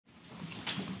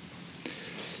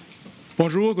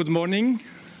Bonjour, good morning.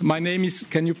 My name is,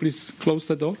 can you please close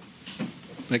the door?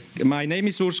 My name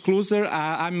is Urs Kluser.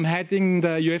 I'm heading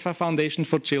the UEFA Foundation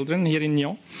for Children here in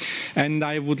Nyon. And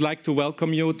I would like to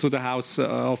welcome you to the house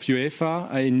of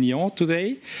UEFA in Nyon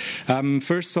today.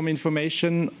 First, some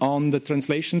information on the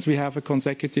translations. We have a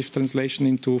consecutive translation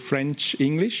into French,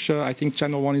 English. I think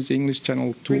channel 1 is English,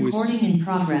 channel 2 is... Recording in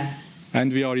progress.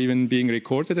 And we are even being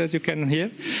recorded, as you can hear.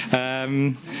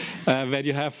 Where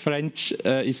you have French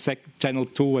is channel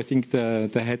 2. I think the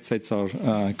headsets are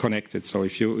connected. So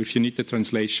if you need the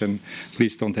translation,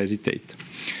 please don't hesitate.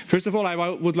 First of all, I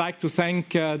would like to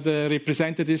thank the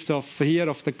representatives of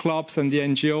the clubs and the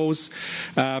NGOs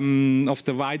of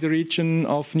the wider region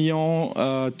of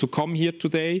Nyon to come here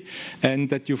today, and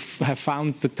that you have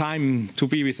found the time to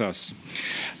be with us.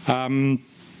 At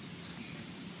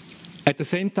the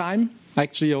same time,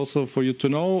 actually also for you to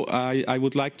know, I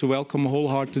would like to welcome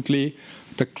wholeheartedly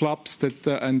the clubs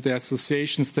and the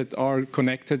associations that are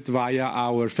connected via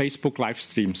our Facebook live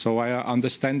stream. So I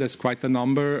understand there's quite a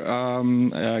number,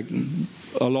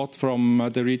 a lot from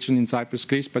the region in Cyprus,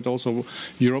 Greece, but also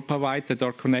Europa-wide that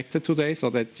are connected today, so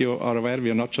that you are aware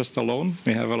we are not just alone.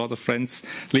 We have a lot of friends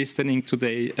listening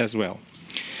today as well.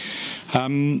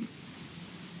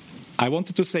 I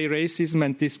wanted to say racism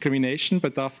and discrimination,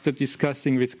 but after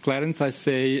discussing with Clarence, I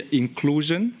say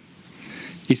inclusion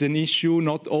is an issue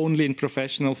not only in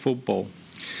professional football.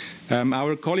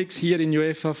 Our colleagues here in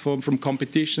UEFA from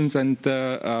competitions and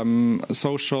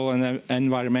social and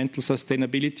environmental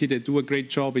sustainability, they do a great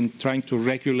job in trying to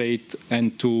regulate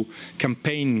and to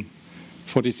campaign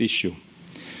for this issue.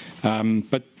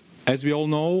 But as we all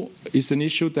know, it's an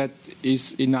issue that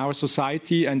is in our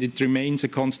society, and it remains a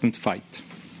constant fight.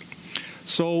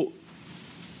 So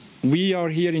we are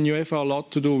here in UEFA a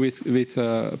lot to do with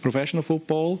professional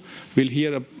football. We'll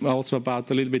hear also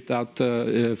about a little bit about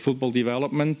football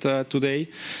development today.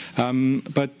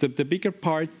 But the bigger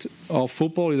part of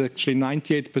football is actually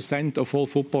 98% of all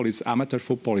football is amateur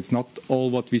football. It's not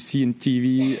all what we see in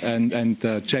TV and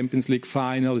Champions League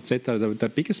final, etc. The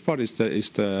biggest part is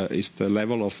the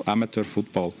level of amateur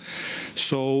football.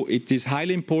 So it is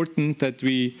highly important that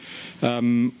we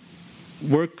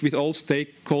work with all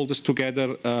stakeholders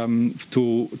together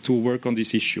to work on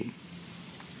this issue.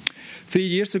 3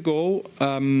 years ago,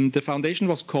 the foundation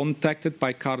was contacted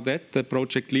by Cardet, the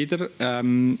project leader,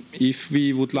 if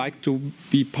we would like to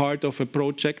be part of a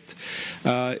project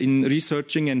in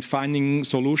researching and finding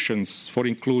solutions for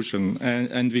inclusion,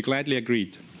 and we gladly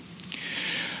agreed.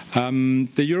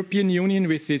 The European Union,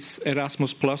 with its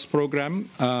Erasmus Plus program,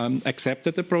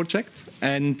 accepted the project,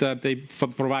 and they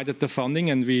provided the funding,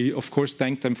 and we, of course,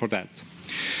 thank them for that.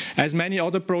 As many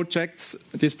other projects,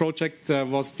 this project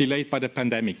was delayed by the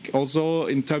pandemic. Also,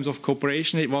 in terms of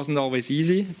cooperation, it wasn't always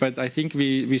easy, but I think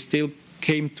we still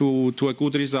came to a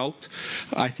good result.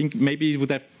 I think maybe it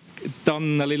would have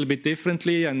done a little bit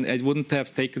differently, and it wouldn't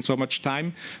have taken so much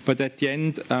time. But at the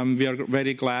end, we are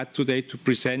very glad today to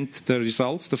present the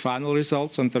results, the final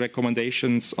results, and the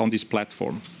recommendations on this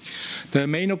platform. The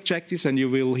main objectives, and you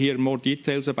will hear more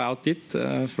details about it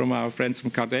from our friends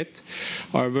from Cardet,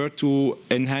 were to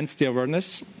enhance the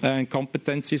awareness and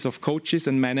competencies of coaches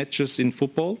and managers in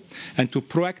football, and to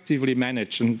proactively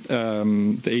manage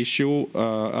the issue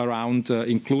around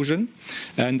inclusion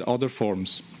and other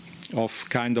forms of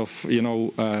kind of,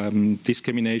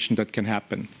 discrimination that can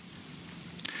happen.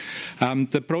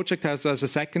 The project has as a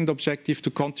second objective to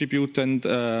contribute and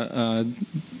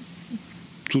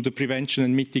to the prevention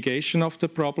and mitigation of the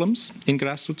problems in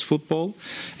grassroots football,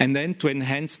 and then to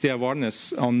enhance the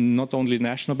awareness on not only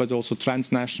national but also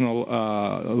transnational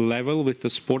level with the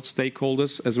sports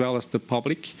stakeholders as well as the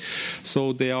public,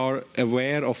 so they are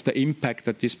aware of the impact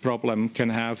that this problem can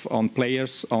have on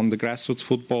players, on the grassroots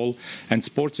football and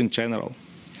sports in general.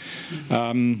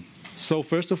 So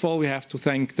first of all, we have to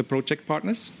thank the project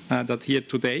partners that are here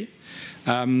today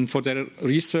for their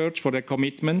research, for their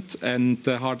commitment and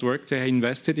the hard work they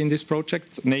invested in this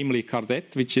project, namely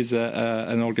Cardet, which is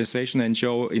an organization,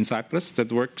 NGO in Cyprus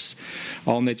that works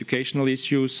on educational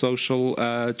issues, social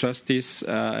justice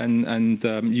and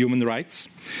human rights.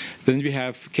 Then we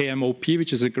have KMOP,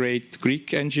 which is a great Greek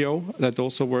NGO that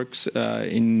also works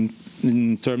in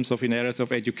terms of in areas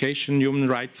of education, human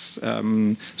rights,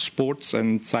 sports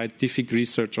and scientific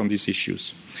research on these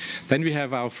issues. Then we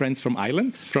have our friends from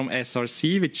Ireland, from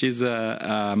SRC, which is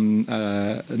a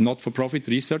not-for-profit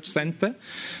research center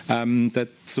that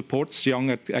supports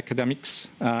young academics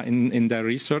in their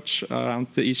research around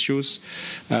the issues.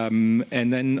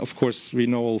 And then, of course, we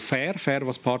know FAIR. FAIR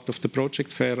was part of the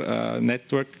project, FAIR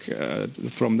network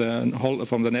from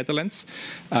the Netherlands,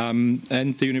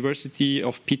 and the University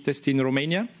of Pitești in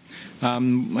Romania.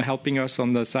 helping us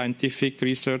on the scientific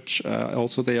research.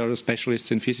 Also, they are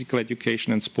specialists in physical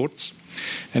education and sports.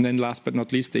 And then last but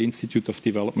not least, the Institute of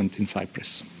Development in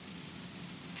Cyprus.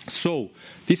 So,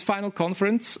 this final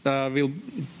conference will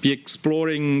be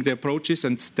exploring the approaches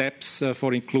and steps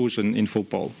for inclusion in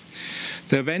football.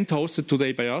 The event hosted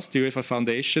today by us, the UEFA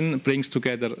Foundation, brings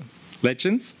together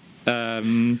legends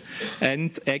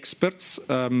and experts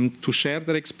to share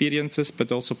their experiences,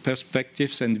 but also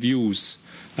perspectives and views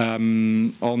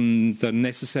on the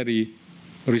necessary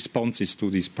responses to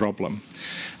this problem.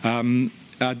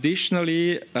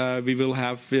 Additionally, we will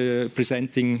have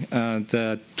presenting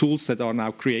the tools that are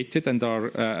now created and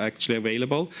are actually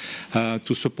available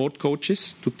to support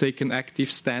coaches to take an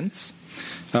active stance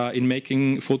in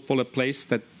making football a place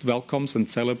that welcomes and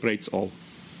celebrates all.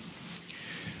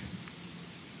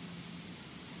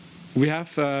 We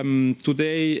have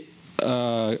today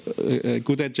a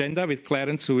good agenda with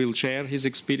Clarence, who will share his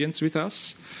experience with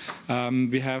us.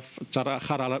 We have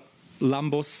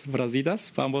Vambos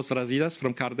Brasidas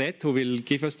from Cardet, who will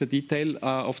give us the detail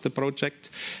of the project.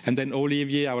 And then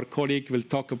Olivier, our colleague, will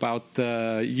talk about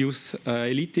youth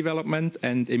elite development.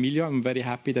 And Emilio, I'm very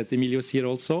happy that Emilio is here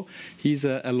also. He's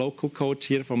a local coach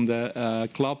here from the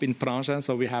club in Prangin,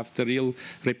 so we have the real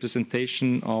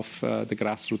representation of the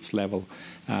grassroots level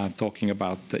talking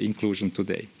about inclusion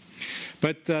today.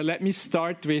 But let me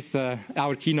start with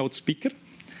our keynote speaker.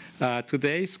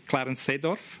 Today is Clarence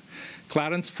Seedorf.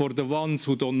 Clarence, for the ones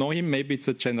who don't know him, maybe it's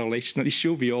a generational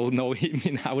issue. We all know him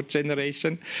in our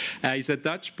generation. He's a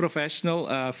Dutch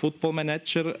professional football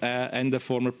manager and a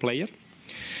former player.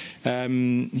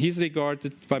 He's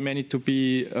regarded by many to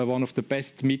be one of the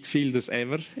best midfielders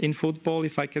ever in football,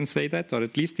 if I can say that, or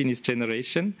at least in his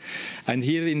generation. And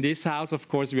here in this house, of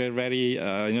course, we are very,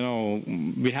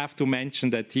 we have to mention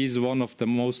that he's one of the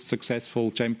most successful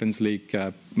Champions League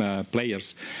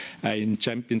players in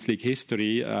Champions League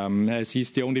history, as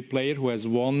he's the only player who has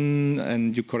won,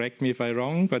 and you correct me if I'm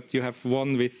wrong, but you have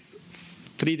won with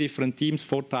 3 different teams,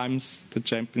 4 times the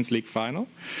Champions League final.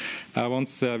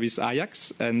 Once with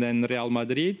Ajax, and then Real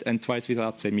Madrid, and twice with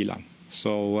AC Milan.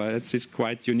 So it's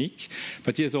quite unique.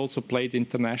 But he has also played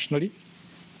internationally.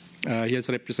 He has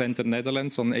represented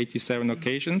Netherlands on 87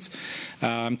 occasions,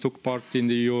 took part in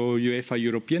the UEFA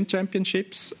European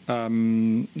Championships.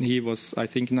 He was, I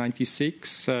think,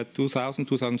 96, 2000,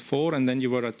 2004, and then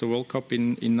you were at the World Cup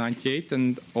in 98,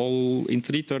 and in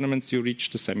 3 tournaments you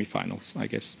reached the semi-finals, I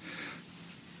guess.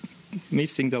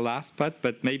 Missing the last part,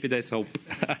 but maybe there's hope.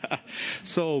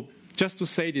 So just to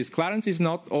say this, Clarence is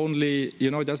not only,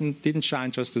 didn't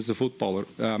shine just as a footballer.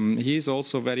 He is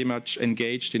also very much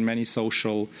engaged in many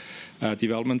social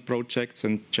development projects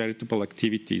and charitable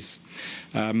activities.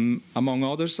 Among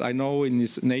others, I know in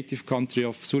his native country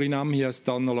of Suriname, he has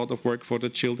done a lot of work for the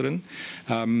children.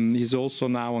 He's also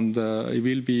now he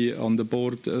will be on the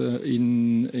board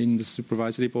in the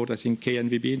supervisory board, I think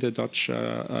KNVB, the Dutch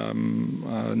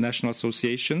national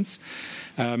associations.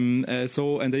 And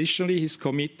additionally, he's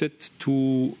committed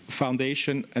to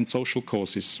foundation and social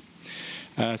causes.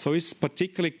 So he's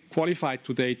particularly qualified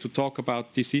today to talk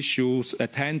about these issues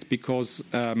at hand because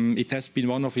it has been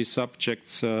one of his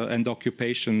subjects and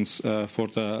occupations for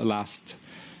the last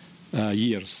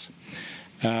years.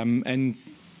 And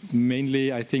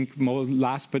mainly, I think,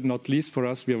 last but not least for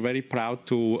us, we are very proud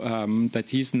that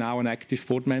he's now an active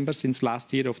board member since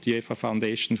last year of the UEFA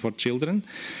Foundation for Children.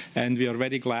 And we are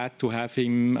very glad to have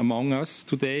him among us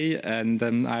today. And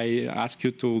I ask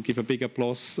you to give a big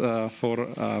applause for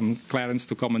Clarence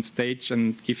to come on stage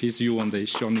and give his view on the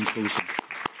issue on inclusion.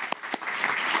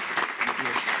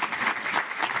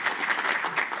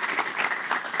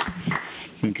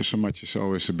 Thank you so much. It's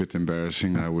always a bit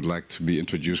embarrassing. I would like to be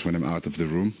introduced when I'm out of the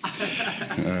room.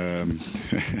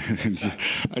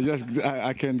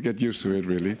 I can't get used to it,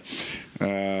 really.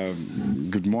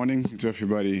 Good morning to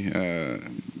everybody.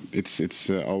 It's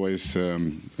always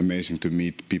amazing to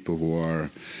meet people who are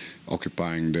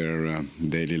occupying their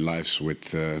daily lives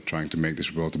with trying to make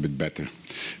this world a bit better,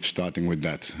 starting with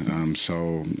that.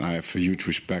 So I have a huge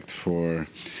respect for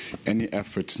any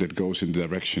effort that goes in the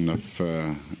direction of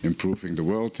improving the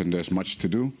world, and there's much to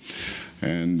do.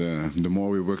 And the more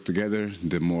we work together,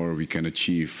 the more we can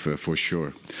achieve for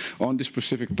sure. On this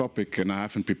specific topic, and I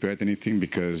haven't prepared anything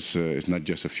because it's not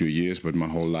just a few years, but my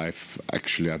whole life,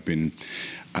 actually, I've been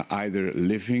either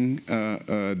living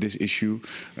this issue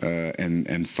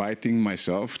and fighting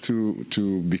myself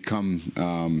to become,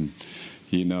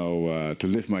 to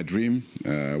live my dream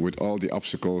with all the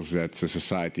obstacles that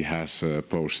society has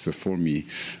posed for me,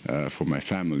 for my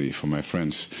family, for my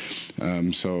friends.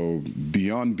 So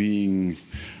beyond being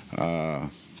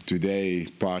today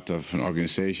part of an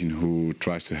organization who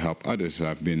tries to help others.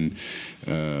 I've been,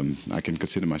 I can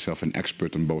consider myself an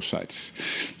expert on both sides.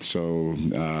 So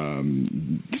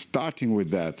starting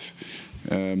with that,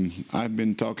 I've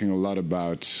been talking a lot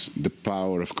about the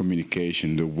power of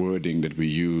communication, the wording that we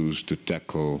use to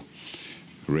tackle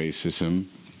racism.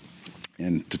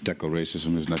 And to tackle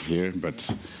racism is not here, but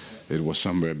it was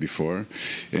somewhere before.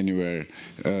 Anyway,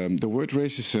 the word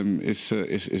racism is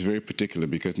very particular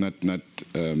because not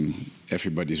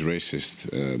everybody's racist.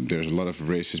 There's a lot of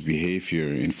racist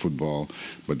behavior in football,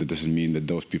 but that doesn't mean that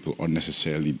those people are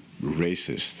necessarily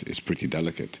racist. It's pretty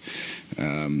delicate.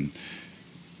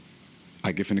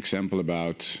 I give an example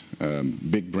about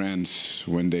big brands.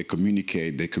 When they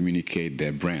communicate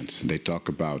their brands. They talk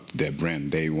about their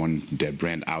brand. They want their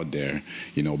brand out there,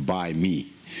 you know, by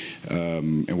me.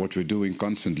 And what we're doing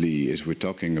constantly is we're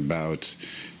talking about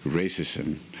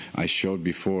racism. I showed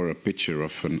before a picture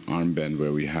of an armband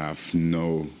where we have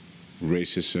no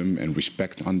racism and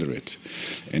respect under it.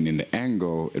 And in the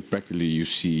angle, practically you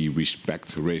see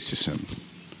respect racism.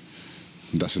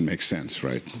 Doesn't make sense,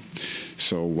 right?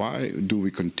 So why do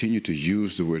we continue to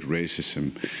use the word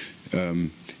racism?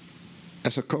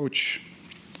 As a coach,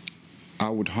 I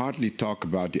would hardly talk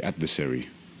about the adversary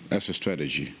as a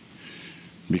strategy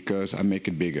because I make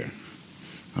it bigger.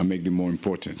 I make them more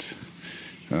important,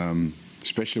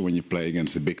 especially when you play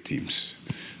against the big teams.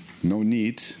 No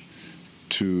need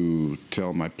to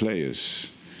tell my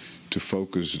players to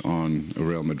focus on a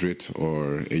Real Madrid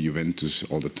or a Juventus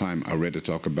all the time. I rather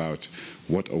talk about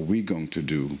what are we going to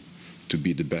do to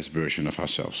be the best version of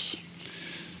ourselves.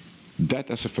 That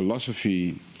as a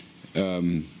philosophy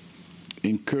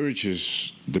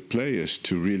encourages the players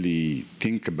to really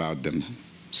think about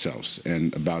themselves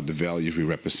and about the values we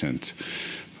represent.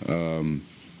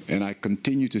 And I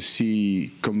continue to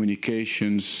see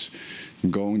communications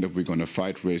going that we're going to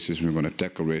fight racism, we're going to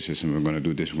tackle racism, we're going to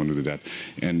do this, we're going to do that.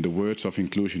 And the words of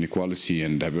inclusion, equality,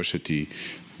 and diversity,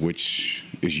 which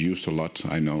is used a lot,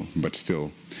 I know, but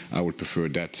still, I would prefer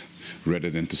that rather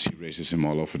than to see racism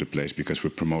all over the place because we're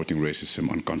promoting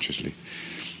racism unconsciously.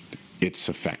 It's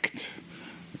a fact.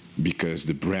 Because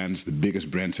the brands, the biggest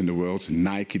brands in the world,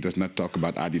 Nike does not talk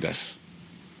about Adidas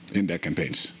in their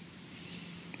campaigns,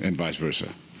 and vice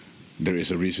versa. There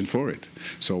is a reason for it.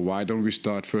 So why don't we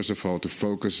start, first of all, to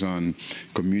focus on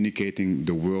communicating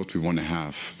the world we want to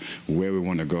have, where we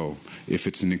want to go. If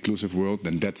it's an inclusive world,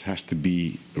 then that has to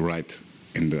be right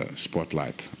in the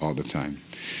spotlight all the time.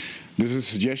 This is a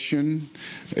suggestion.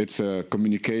 It's a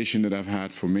communication that I've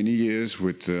had for many years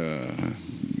with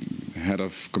head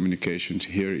of communications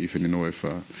here, even in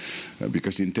UEFA,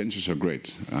 because the intentions are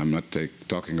great. I'm not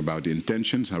talking about the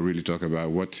intentions, I really talk about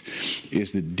what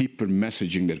is the deeper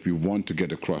messaging that we want to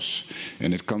get across.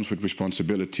 And it comes with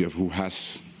responsibility of who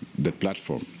has the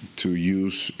platform to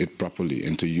use it properly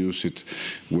and to use it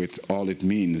with all it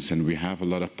means. And we have a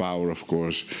lot of power, of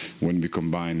course, when we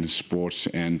combine sports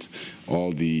and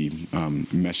all the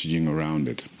messaging around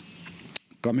it.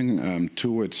 Coming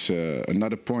towards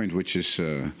another point, which is,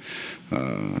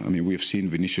 I mean, we've seen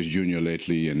Vinicius Jr.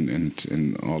 lately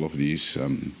and all of these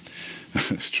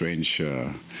strange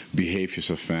behaviors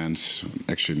of fans,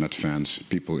 actually not fans,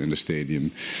 people in the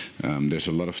stadium. There's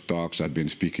a lot of talks. I've been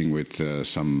speaking with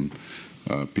some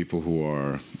people who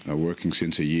are working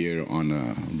since a year on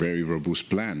a very robust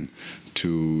plan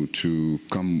to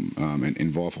come and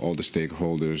involve all the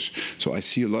stakeholders. So I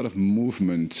see a lot of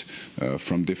movement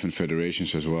from different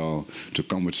federations as well to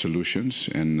come with solutions,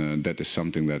 and that is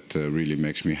something that really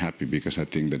makes me happy, because I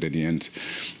think that at the end,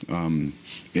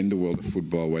 in the world of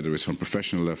football, whether it's on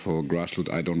professional level,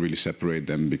 grassroots, I don't really separate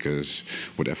them, because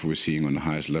whatever we're seeing on the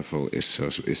highest level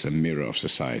is a mirror of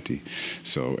society.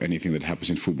 So anything that happens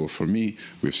in football, for me,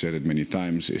 we've said it many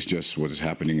times, is just what is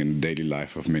happening in the daily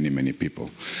life of many, many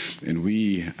people. And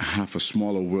we have a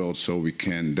smaller world, so we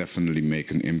can definitely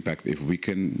make an impact. If we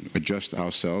can adjust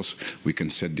ourselves, we can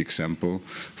set the example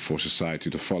for society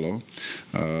to follow.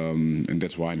 And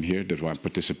that's why I'm here, that's why I'm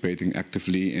participating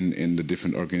actively in the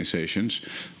different organizations,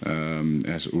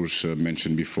 as Urs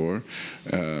mentioned before.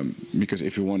 Because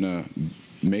if you want to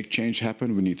make change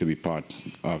happen, we need to be part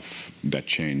of that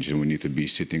change, and we need to be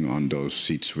sitting on those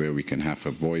seats where we can have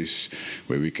a voice,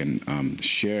 where we can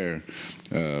share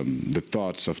the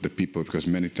thoughts of the people, because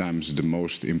many times the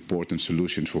most important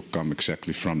solutions will come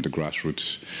exactly from the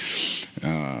grassroots.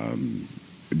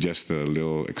 Just a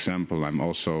little example, I'm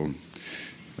also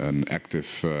an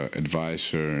active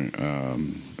advisor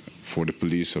for the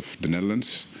police of the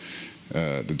Netherlands.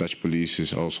 The Dutch police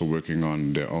is also working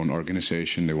on their own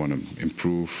organization. They want to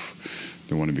improve.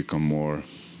 They want to become more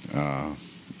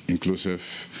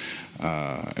inclusive,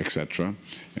 etc.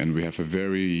 And we have a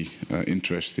very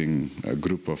interesting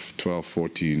group of 12,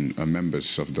 14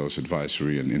 members of those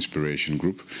advisory and inspiration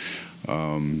group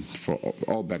for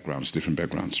all backgrounds, different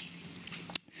backgrounds.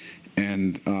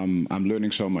 And I'm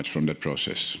learning so much from that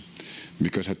process,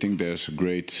 because I think there's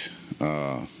great,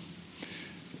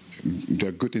 there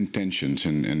are good intentions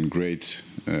and great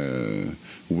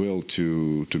will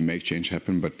to make change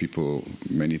happen, but people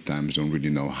many times don't really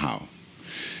know how.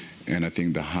 And I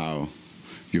think the how,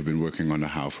 you've been working on the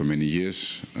how for many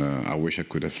years. I wish I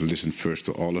could have listened first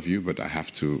to all of you, but I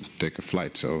have to take a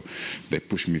flight, so they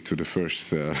pushed me to the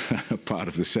first part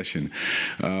of the session.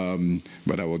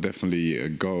 But I will definitely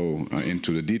go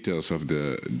into the details of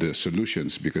the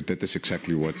solutions, because that is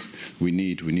exactly what we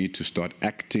need. We need to start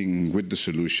acting with the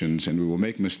solutions, and we will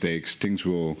make mistakes. Things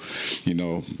will,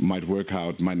 might work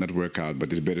out, might not work out,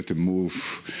 but it's better to move,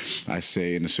 I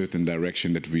say, in a certain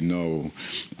direction that we know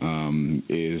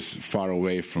is far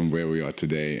away from where we are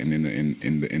today, and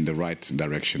in the right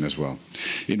direction as well.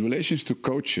 In relation to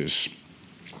coaches,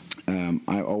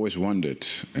 I always wondered,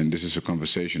 and this is a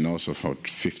conversation also for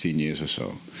 15 years or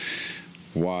so,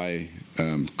 why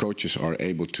coaches are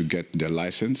able to get their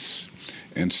license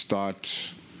and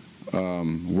start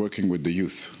working with the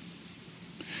youth,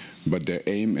 but their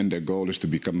aim and their goal is to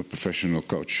become a professional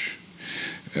coach.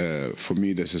 For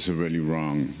me, this is a really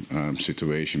wrong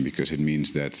situation, because it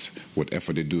means that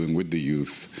whatever they're doing with the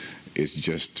youth is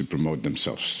just to promote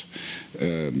themselves.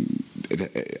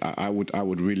 I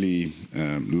would really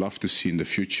love to see in the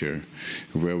future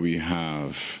where we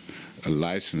have a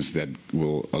license that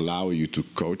will allow you to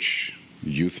coach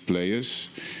youth players,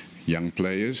 young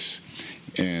players,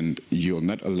 and you're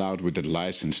not allowed with that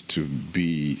license to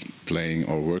be playing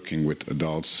or working with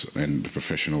adults and the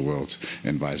professional world,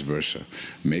 and vice versa.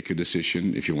 Make a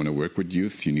decision. If you want to work with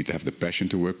youth, you need to have the passion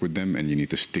to work with them, and you need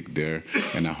to stick there.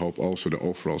 And I hope also the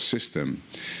overall system,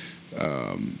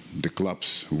 the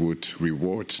clubs, would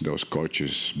reward those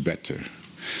coaches better.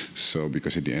 So,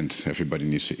 because at the end, everybody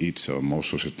needs to eat, so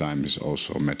most of the time it's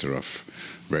also a matter of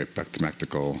very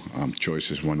practical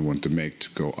choices one wants to make to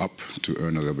go up to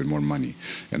earn a little bit more money.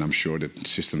 And I'm sure that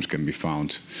systems can be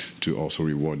found to also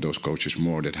reward those coaches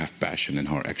more that have passion and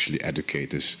are actually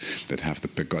educators, that have the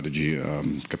pedagogy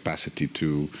capacity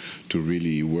to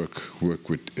really work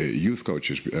with youth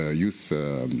coaches, youth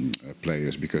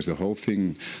players, because the whole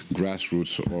thing,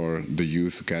 grassroots or the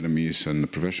youth academies and the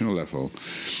professional level,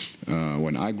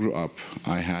 when I grew up,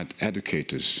 I had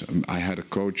educators. I had a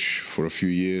coach for a few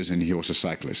years, and he was a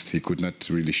cyclist. He could not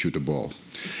really shoot a ball.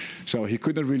 So he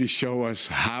couldn't really show us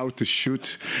how to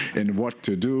shoot and what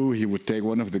to do. He would take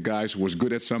one of the guys who was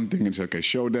good at something and say, okay,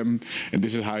 show them, and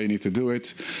this is how you need to do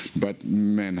it. But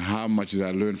man, how much did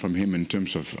I learn from him in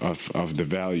terms of the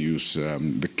values,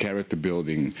 the character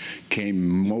building came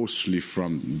mostly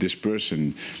from this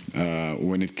person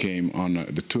when it came on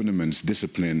the tournaments,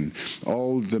 discipline,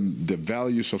 all the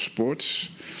values of sports.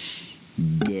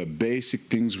 The basic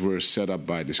things were set up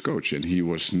by this coach, and he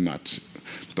was not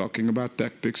talking about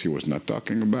tactics. He was not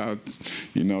talking about,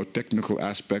 technical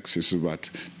aspects. It's about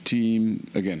team,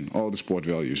 again, all the sport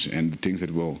values and the things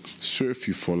that will serve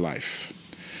you for life.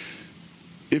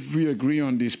 If we agree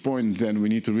on this point, then we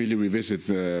need to really revisit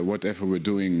whatever we're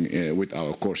doing with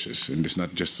our courses. And it's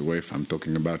not just the way I'm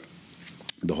talking about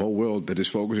the whole world that is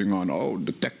focusing on,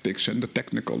 the tactics and the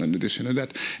technical and the this and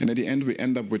that. And at the end, we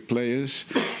end up with players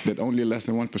that only less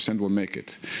than 1% will make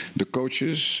it. The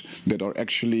coaches that are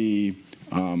actually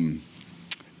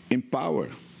in power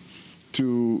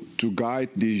to guide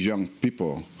these young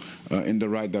people in the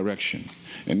right direction.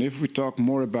 And if we talk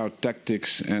more about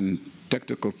tactics and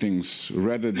tactical things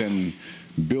rather than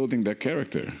building their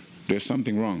character, there's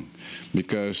something wrong.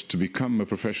 Because to become a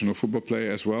professional football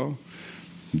player as well,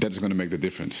 that's going to make the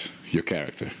difference, your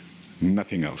character,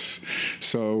 nothing else.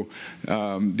 So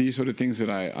these are the things that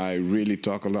I really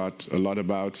talk a lot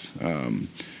about.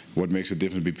 What makes a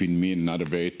difference between me and another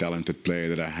very talented player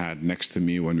that I had next to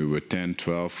me when we were 10,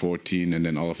 12, 14, and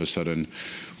then all of a sudden,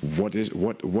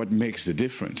 what makes the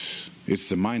difference? It's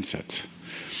the mindset.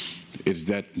 It's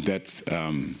that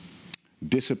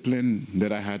discipline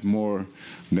that I had more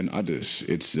than others.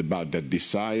 It's about that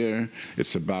desire.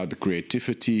 It's about the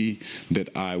creativity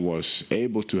that I was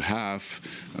able to have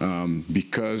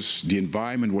because the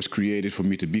environment was created for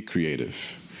me to be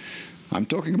creative. I'm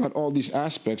talking about all these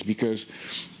aspects because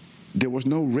there was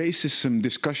no racism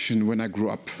discussion when I grew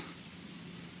up.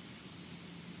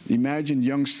 Imagine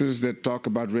youngsters that talk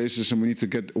about racism, we need to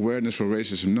get awareness for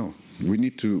racism. No, we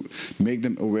need to make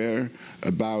them aware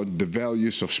about the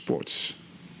values of sports.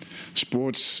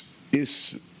 Sports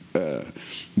is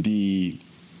the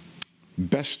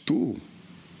best tool.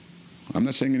 I'm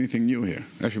not saying anything new here.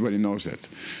 Everybody knows that.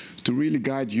 To really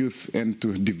guide youth and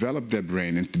to develop their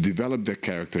brain and to develop their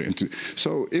character.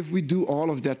 So if we do all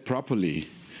of that properly,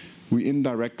 we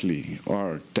indirectly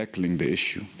are tackling the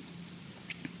issue.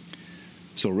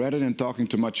 So rather than talking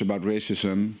too much about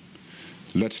racism,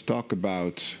 let's talk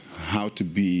about how to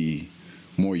be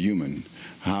more human,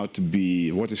 what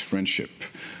is friendship,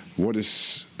 what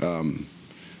is,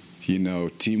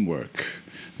 teamwork.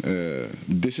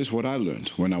 This is what I learned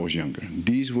when I was younger.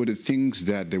 These were the things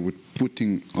that they were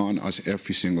putting on us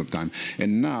every single time.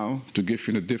 And now, to give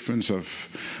you the difference of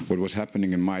what was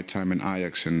happening in my time in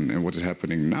Ajax and what is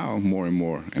happening now more and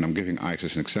more, and I'm giving Ajax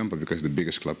as an example because it's the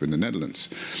biggest club in the Netherlands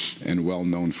and well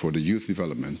known for the youth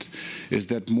development, is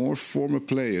that more former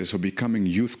players are becoming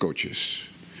youth coaches.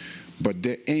 But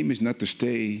their aim is not to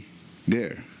stay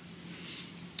there.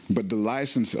 But the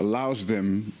license allows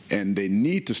them, and they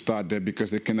need to start there because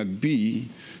they cannot be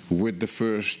with the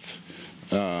first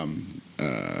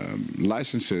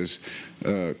licenses,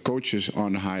 coaches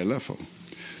on a high level.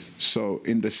 So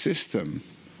in the system,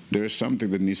 there is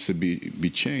something that needs to be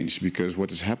changed, because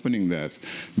what is happening that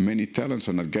many talents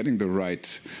are not getting the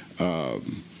right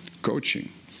coaching,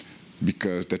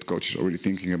 because that coach is already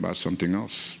thinking about something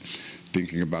else.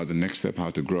 Thinking about the next step, how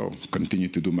to grow, continue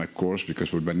to do my course,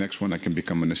 because with my next one I can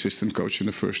become an assistant coach in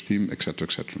the first team, etc.,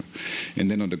 etc.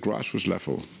 And then on the grassroots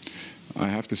level, I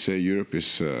have to say Europe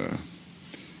is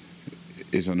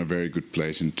on a very good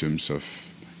place in terms of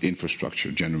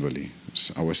infrastructure generally.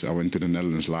 So I went to the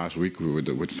Netherlands last week with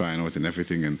Feyenoord and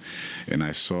everything, and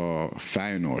I saw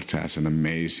Feyenoord has an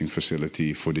amazing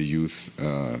facility for the youth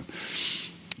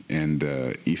and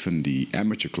even the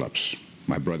amateur clubs.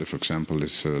 My brother, for example,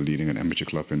 is leading an amateur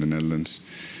club in the Netherlands,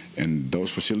 and those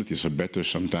facilities are better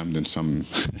sometimes than some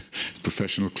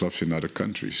professional clubs in other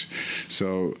countries.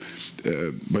 So,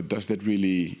 but does that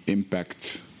really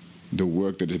impact the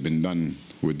work that has been done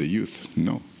with the youth?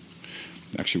 No.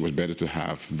 Actually, it was better to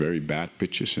have very bad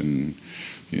pitches and,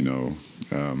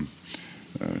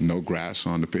 no grass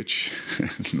on the pitch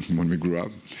when we grew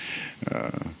up.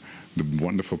 The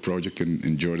wonderful project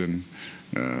in Jordan,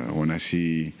 when I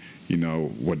see,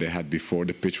 what they had before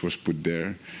the pitch was put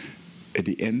there, at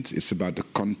the end, it's about the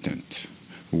content,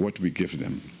 what we give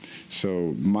them.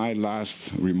 So my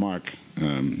last remark,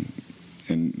 and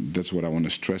that's what I want to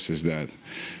stress, is that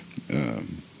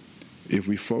if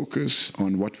we focus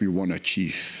on what we want to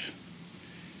achieve,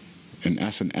 and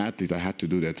as an athlete, I had to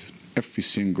do that every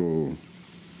single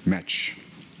match.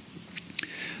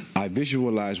 I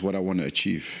visualize what I want to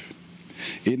achieve.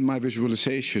 In my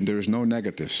visualization, there is no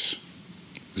negatives,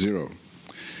 zero,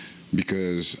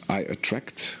 because I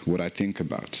attract what I think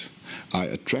about. I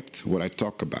attract what I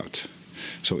talk about.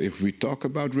 So if we talk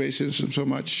about racism so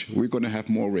much, we're going to have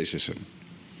more racism.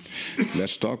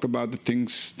 Let's talk about the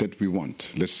things that we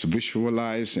want. Let's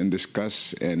visualize and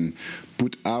discuss and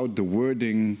put out the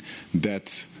wording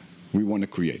that we want to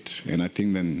create. And I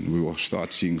think then we will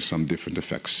start seeing some different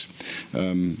effects.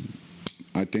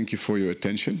 I thank you for your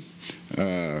attention.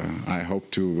 I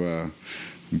hope to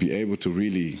be able to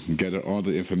really gather all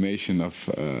the information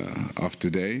of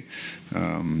today.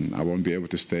 I won't be able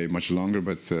to stay much longer,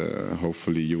 but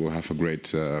hopefully you will have a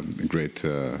great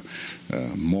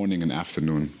morning and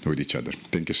afternoon with each other.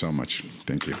 Thank you so much.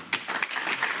 Thank you.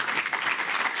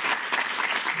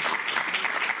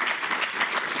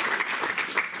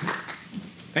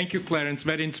 Thank you, Clarence.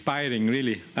 Very inspiring,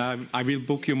 really. I will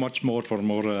book you much more for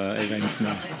more events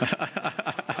now.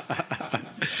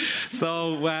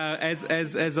 So,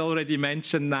 as already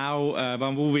mentioned, now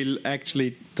Bamboo will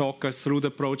actually talk us through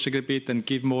the project a bit and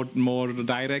give more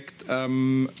direct,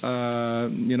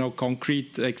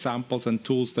 concrete examples and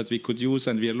tools that we could use.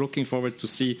 And we are looking forward to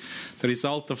see the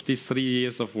result of these 3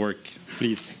 years of work.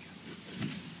 Please.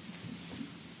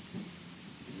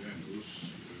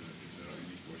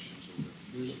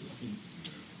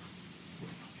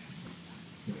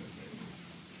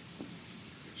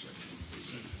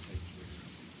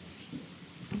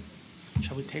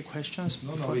 Shall we take questions?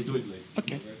 No, we do it later.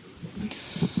 Okay.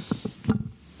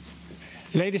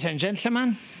 Ladies and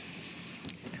gentlemen,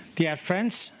 dear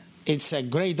friends, it's a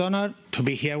great honor to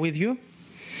be here with you.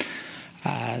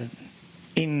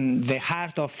 In the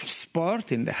heart of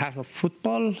sport, in the heart of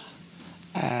football,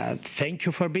 thank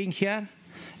you for being here.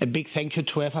 A big thank you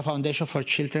to UEFA Foundation for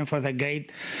Children for the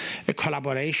great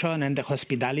collaboration and the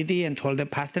hospitality, and to all the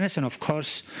partners. And of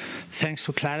course, thanks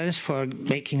to Clarence for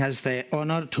making us the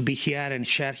honor to be here and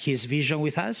share his vision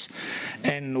with us.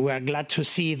 And we are glad to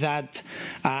see that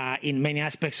in many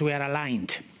aspects we are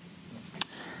aligned.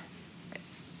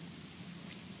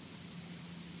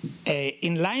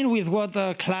 In line with what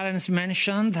Clarence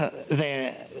mentioned,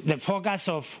 the focus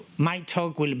of my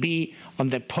talk will be on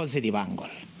the positive angle,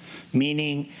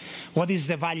 meaning what is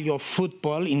the value of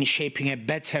football in shaping a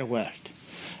better world.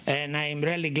 And I'm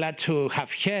really glad to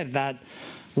have heard that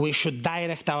we should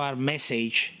direct our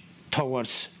message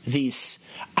towards this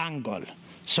angle.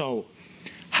 So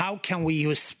how can we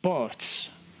use sports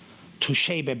to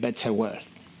shape a better world?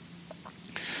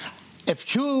 A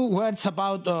few words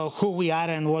about who we are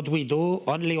and what we do,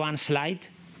 only one slide.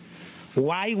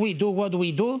 Why we do what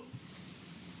we do?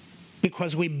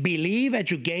 Because we believe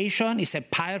education is a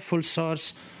powerful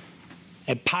source,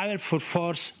 a powerful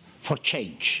force for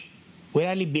change. We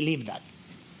really believe that.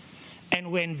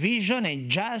 And we envision a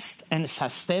just and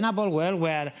sustainable world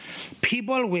where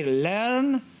people will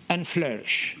learn and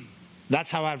flourish.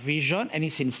 That's our vision, and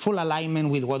it's in full alignment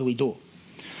with what we do.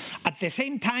 At the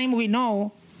same time, we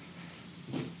know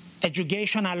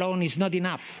education alone is not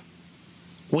enough.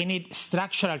 We need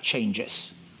structural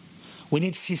changes. We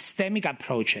need systemic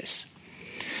approaches.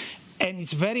 And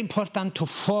it's very important to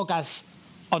focus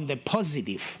on the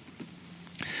positive.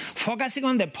 Focusing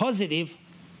on the positive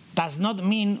does not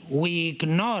mean we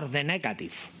ignore the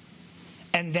negative.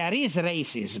 And there is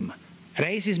racism.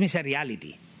 Racism is a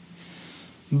reality.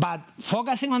 But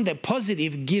focusing on the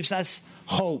positive gives us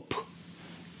hope.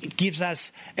 It gives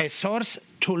us a source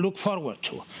to look forward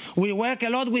to. We work a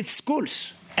lot with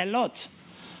schools, a lot.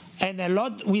 And a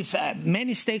lot with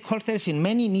many stakeholders in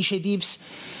many initiatives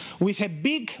with a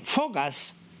big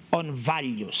focus on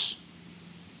values.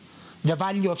 The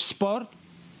value of sport,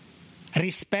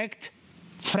 respect,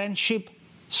 friendship,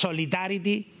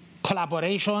 solidarity,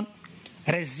 collaboration,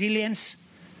 resilience.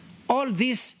 All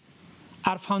these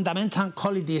are fundamental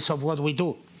qualities of what we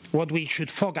do, what we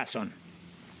should focus on.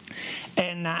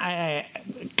 And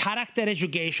character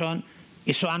education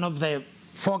is one of the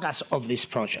focus of this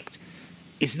project.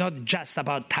 It's not just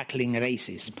about tackling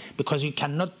racism, because you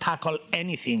cannot tackle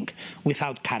anything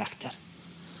without character.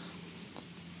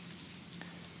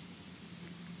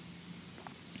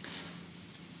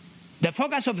 The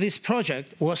focus of this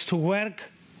project was to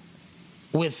work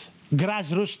with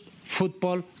grassroots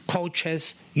football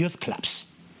coaches, youth clubs.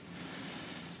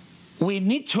 We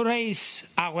need to raise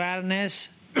awareness.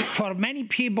 For many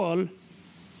people,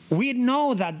 we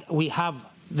know that we have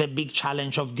the big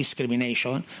challenge of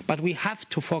discrimination, but we have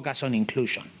to focus on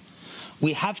inclusion.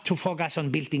 We have to focus on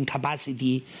building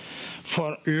capacity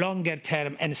for longer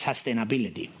term and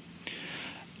sustainability.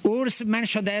 Urs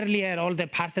mentioned earlier all the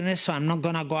partners, so I'm not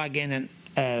going to go again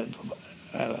and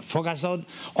focus on.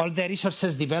 All the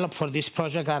resources developed for this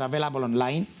project are available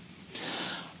online.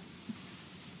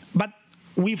 But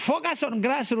we focus on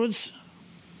grassroots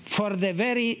for the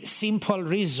very simple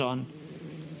reason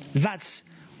that's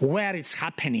where it's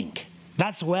happening.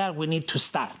 That's where we need to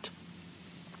start.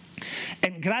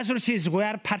 And grassroots is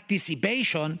where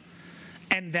participation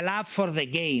and the love for the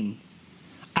game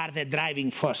are the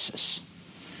driving forces.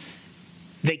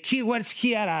 The key words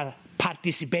here are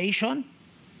participation,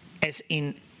 as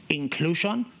in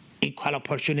inclusion, equal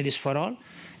opportunities for all,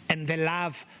 and the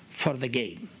love for the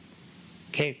game.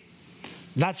 Okay?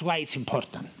 That's why it's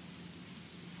important.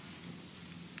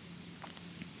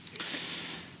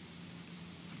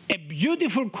 A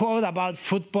beautiful quote about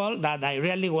football that I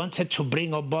really wanted to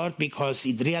bring on board because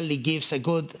it really gives a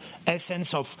good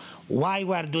essence of why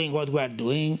we're doing what we're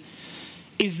doing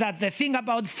is that the thing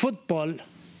about football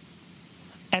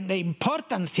and the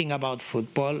important thing about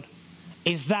football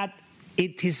is that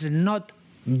it is not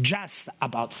just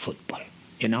about football,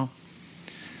 you know?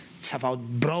 It's about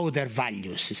broader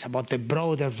values. It's about the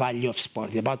broader value of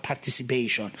sport. It's about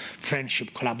participation,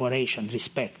 friendship, collaboration,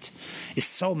 respect. It's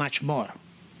so much more.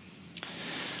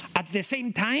 At the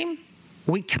same time,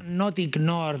 we cannot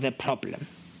ignore the problem.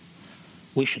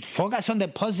 We should focus on the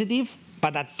positive,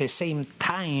 but at the same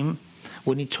time,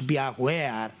 we need to be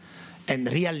aware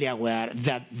and really aware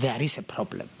that there is a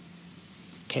problem.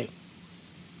 Okay.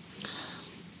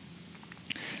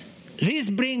 This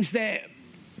brings the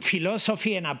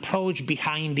philosophy and approach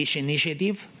behind this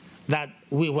initiative that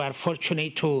we were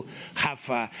fortunate to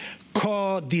have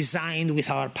co-designed with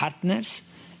our partners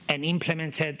and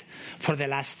implemented for the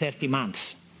last 30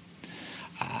 months.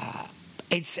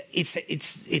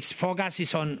 Its focus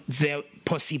is on the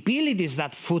possibilities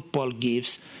that football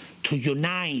gives to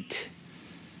unite,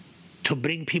 to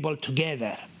bring people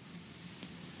together.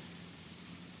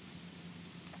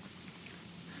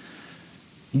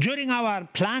 During our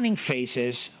planning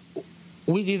phases,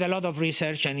 we did a lot of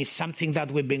research, and it's something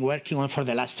that we've been working on for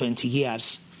the last 20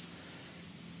 years.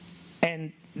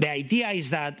 And the idea is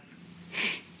that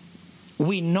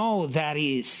we know there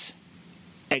is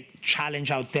a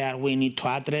challenge out there we need to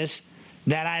address.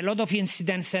 There are a lot of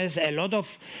incidences, a lot of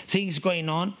things going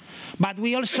on, but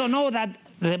we also know that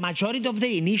the majority of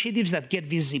the initiatives that get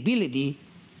visibility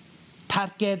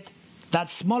target that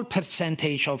small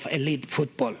percentage of elite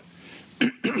football.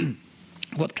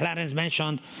 What Clarence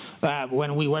mentioned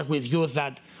when we work with youth,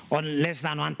 that on less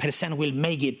than 1% will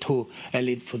make it to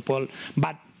elite football.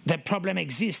 But the problem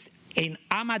exists in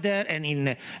amateur and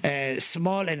in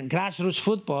small and grassroots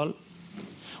football,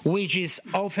 which is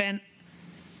often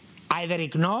either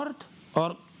ignored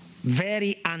or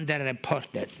very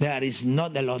underreported. There is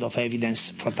not a lot of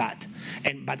evidence for that,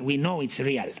 but we know it's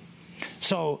real.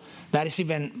 So there is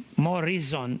even more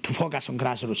reason to focus on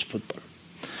grassroots football.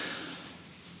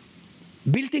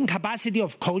 Building capacity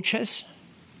of coaches,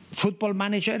 football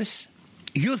managers,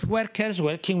 youth workers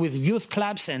working with youth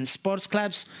clubs and sports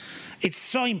clubs, it's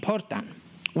so important.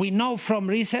 We know from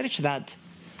research that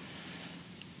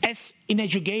as in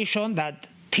education that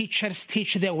teachers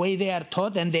teach the way they are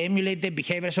taught and they emulate the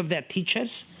behaviors of their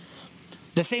teachers,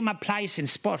 the same applies in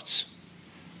sports.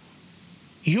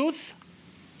 Youth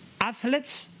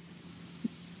athletes,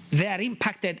 they are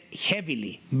impacted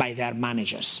heavily by their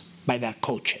managers, by their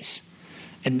coaches.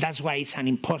 And that's why it's an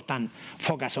important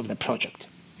focus of the project.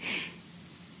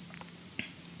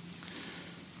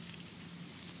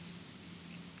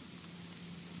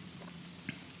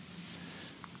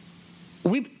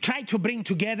 We try to bring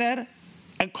together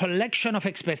a collection of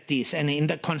expertise, and in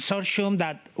the consortium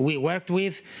that we worked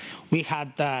with, we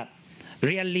had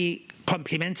really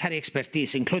complementary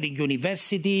expertise, including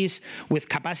universities with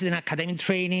capacity and academic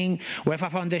training,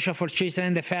 UEFA Foundation for Children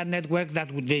and the FAIR Network, that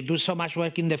they do so much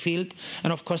work in the field,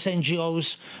 and of course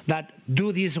NGOs that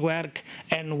do this work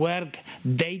and work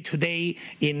day to day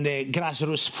in the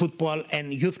grassroots football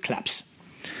and youth clubs.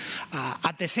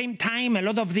 At the same time, a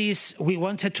lot of these, we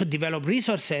wanted to develop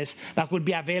resources that would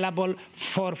be available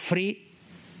for free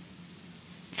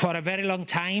for a very long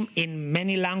time in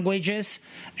many languages,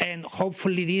 and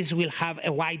hopefully this will have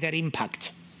a wider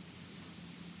impact.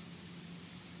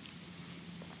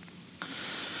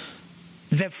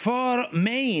 The four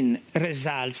main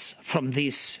results from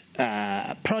this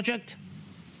project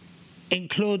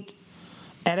include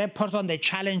a report on the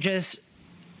challenges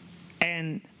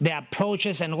and the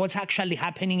approaches and what's actually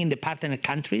happening in the partner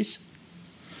countries.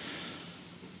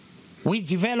 We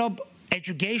develop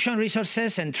education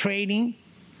resources and training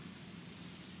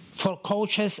for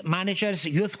coaches, managers,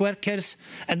 youth workers,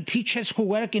 and teachers who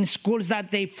work in schools that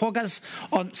they focus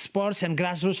on sports and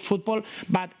grassroots football.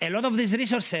 But a lot of these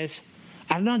resources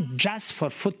are not just for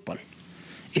football.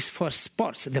 It's for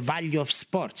sports, the value of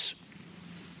sports.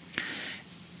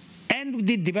 And we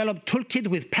did develop toolkit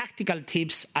with practical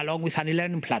tips along with an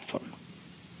e-learning platform.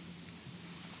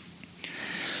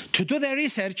 To do the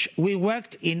research, we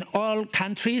worked in all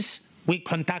countries. We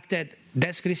conducted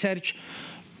desk research,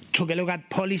 took a look at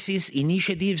policies,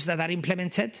 initiatives that are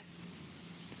implemented.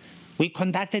 We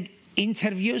conducted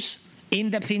interviews,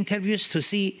 in-depth interviews, to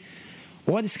see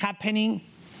what is happening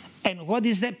and what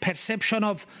is the perception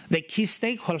of the key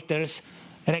stakeholders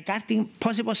regarding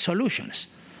possible solutions.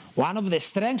 One of the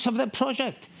strengths of the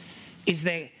project is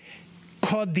the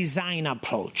co-design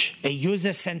approach, a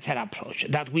user-centered approach,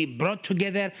 that we brought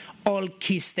together all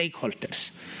key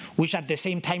stakeholders, which at the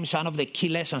same time is one of the key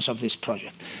lessons of this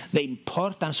project, the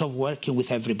importance of working with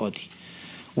everybody,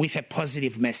 with a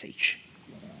positive message.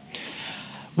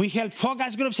 We held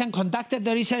focus groups and conducted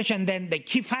the research, and then the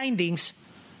key findings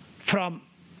from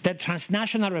the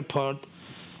transnational report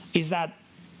is that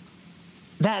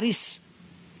there is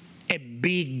a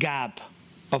big gap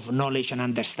of knowledge and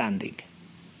understanding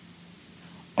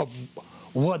of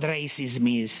what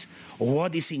racism is,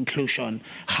 what is inclusion,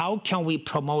 how can we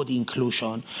promote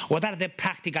inclusion, what are the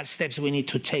practical steps we need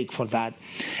to take for that,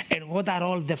 and what are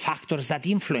all the factors that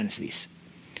influence this.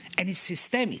 And it's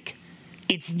systemic.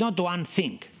 It's not one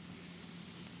thing.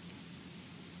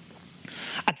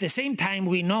 At the same time,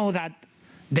 we know that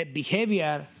the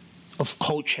behavior of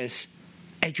coaches,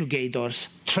 educators,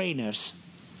 trainers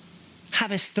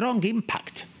have a strong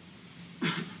impact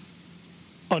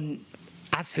on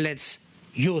athletes,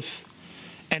 youth,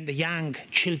 and the young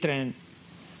children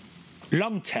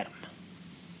long term.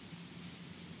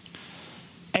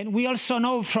 And we also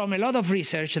know from a lot of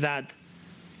research that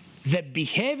the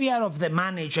behavior of the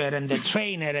manager and the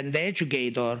trainer and the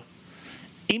educator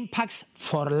impacts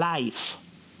for life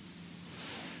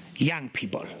young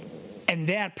people and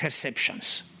their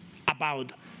perceptions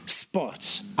about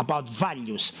sports, about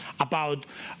values, about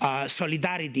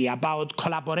solidarity, about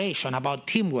collaboration, about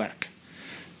teamwork.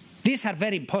 These are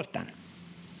very important.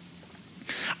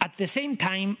 At the same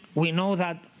time, we know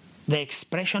that the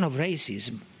expression of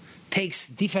racism takes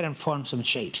different forms and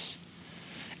shapes.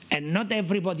 And not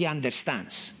everybody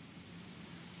understands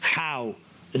how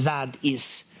that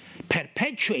is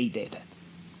perpetuated.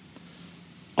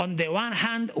 On the one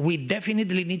hand, we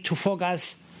definitely need to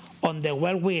focus on the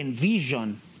way we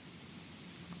envision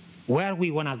where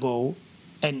we want to go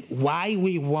and why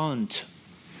we want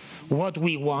what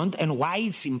we want and why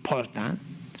it's important.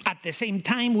 At the same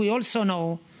time, we also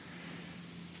know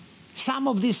some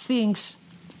of these things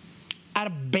are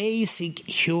basic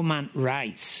human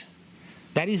rights.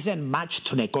 There isn't much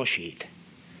to negotiate.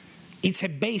 It's a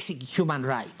basic human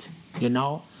right, you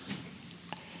know?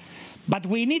 But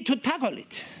we need to tackle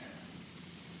it.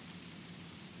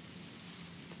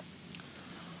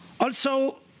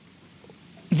 Also,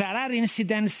 there are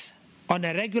incidents on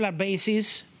a regular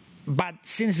basis, but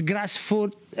since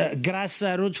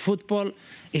grassroots football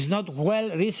is not well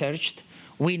researched,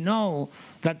 we know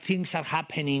that things are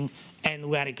happening and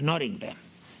we are ignoring them.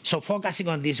 So focusing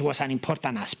on this was an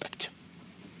important aspect.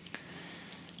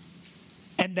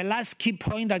 And the last key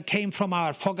point that came from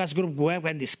our focus group work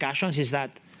and discussions is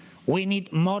that we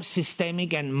need more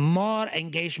systemic and more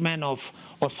engagement of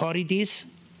authorities,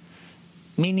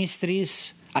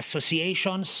 ministries,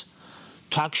 associations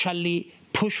to actually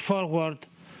push forward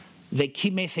the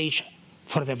key message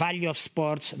for the value of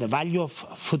sports, the value of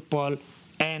football,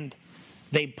 and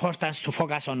the importance to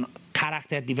focus on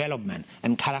character development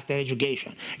and character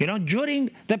education. You know,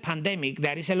 during the pandemic,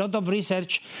 there is a lot of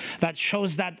research that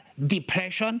shows that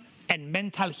depression and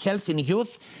mental health in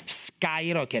youth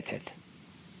skyrocketed.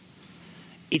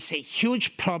 It's a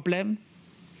huge problem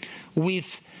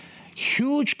with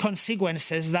huge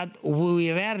consequences that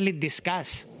we rarely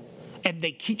discuss. And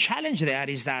the key challenge there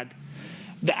is that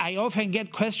I often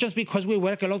get questions because we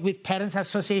work a lot with parents'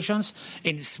 associations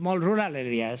in small rural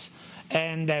areas.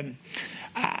 And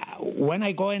when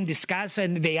I go and discuss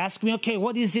and they ask me, okay,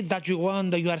 what is it that you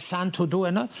want your son to do?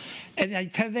 And I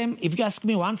tell them, if you ask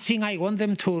me one thing I want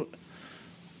them to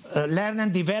learn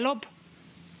and develop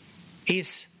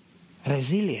is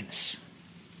resilience.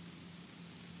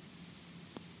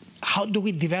 How do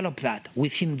we develop that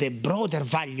within the broader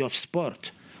value of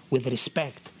sport with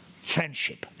respect,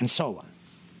 friendship, and so on?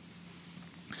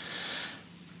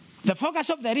 The focus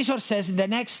of the resources, in the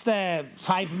next 5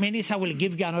 minutes, I will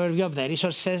give you an overview of the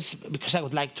resources because I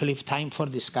would like to leave time for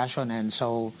discussion, and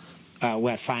so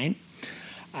we're fine.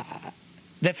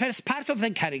 The first part of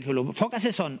the curriculum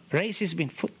focuses on racism in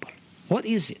football. What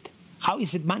is it? How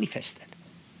is it manifested?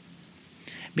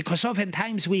 Because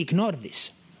oftentimes we ignore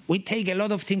this. We take a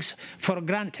lot of things for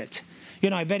granted. You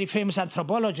know, a very famous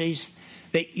anthropologist,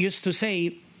 they used to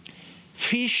say,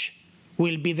 fish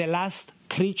will be the last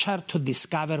creature to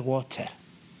discover water,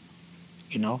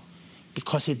 you know,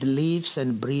 because it lives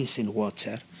and breathes in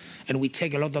water, and we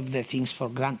take a lot of the things for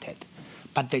granted.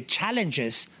 But the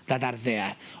challenges that are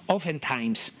there,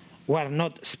 oftentimes, we're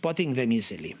not spotting them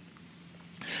easily.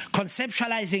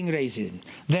 Conceptualizing racism,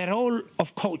 the role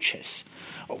of coaches.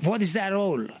 What is their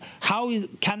role? How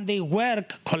can they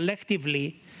work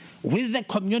collectively with the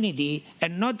community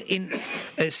and not in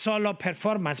a solo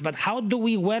performance, but how do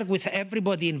we work with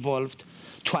everybody involved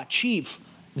to achieve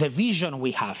the vision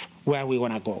we have where we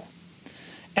want to go?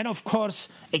 And of course,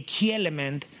 a key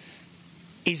element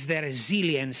is the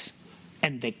resilience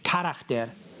and the character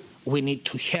we need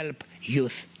to help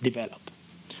youth develop.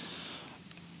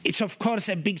 It's, of course,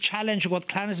 a big challenge, what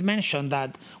Clarence mentioned,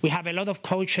 that we have a lot of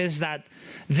coaches that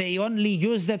they only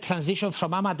use the transition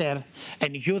from amateur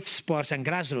and youth sports and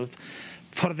grassroots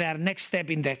for their next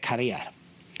step in their career.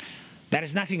 There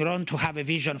is nothing wrong to have a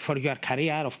vision for your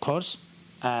career, of course.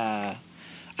 At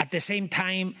the same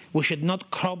time, we should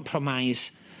not compromise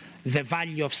the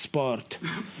value of sport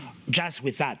just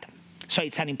with that. So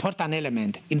it's an important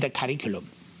element in the curriculum.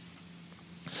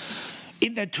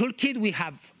 In the toolkit, we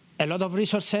have a lot of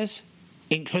resources,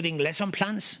 including lesson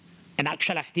plans and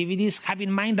actual activities. Have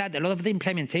in mind that a lot of the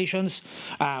implementations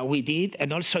we did,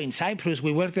 and also in Cyprus,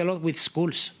 we worked a lot with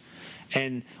schools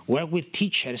and work with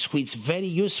teachers, who it's very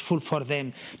useful for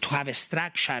them to have a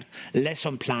structured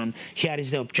lesson plan. Here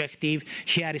is the objective,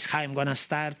 here is how I'm going to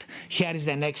start, here is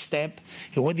the next step,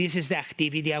 this is the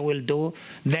activity I will do,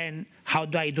 then how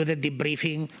do I do the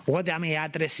debriefing, what am I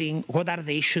addressing, what are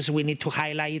the issues we need to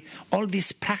highlight. All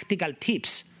these practical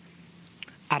tips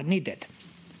are needed.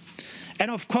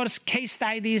 And of course, case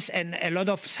studies and a lot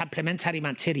of supplementary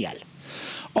material.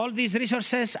 All these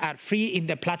resources are free in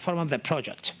the platform of the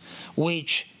project,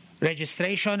 which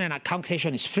registration and account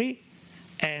creation is free,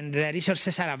 and the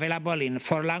resources are available in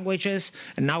 4 languages.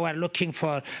 And now we're looking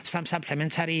for some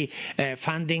supplementary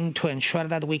funding to ensure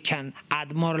that we can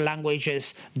add more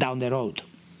languages down the road.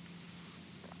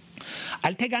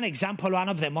 I'll take an example, one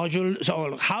of the modules,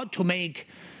 or how to make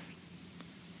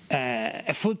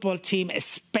a football team a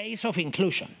space of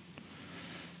inclusion.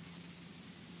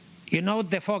 You know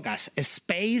the focus, a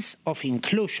space of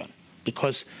inclusion,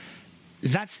 because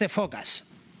that's the focus.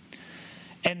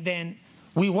 And then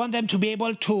we want them to be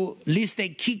able to list the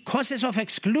key causes of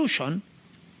exclusion,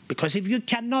 because if you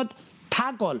cannot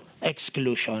tackle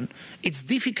exclusion, it's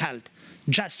difficult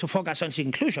just to focus on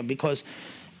inclusion, because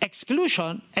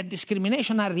exclusion and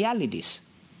discrimination are realities.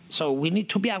 So we need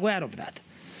to be aware of that.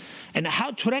 And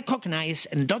how to recognize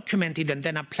and document it and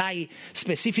then apply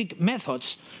specific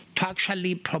methods to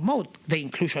actually promote the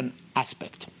inclusion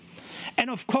aspect. And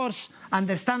of course,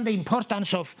 understand the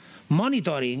importance of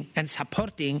monitoring and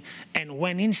supporting, and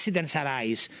when incidents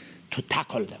arise, to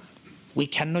tackle them. We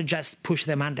cannot just push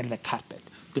them under the carpet,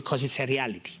 because it's a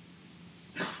reality.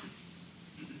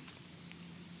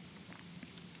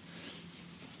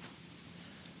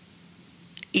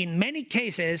 In many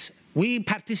cases, we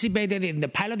participated in the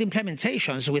pilot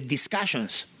implementations with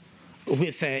discussions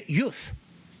with youth.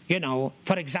 You know,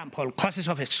 for example, causes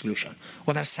of exclusion.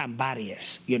 What are some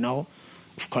barriers, you know?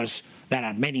 Of course, there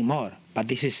are many more, but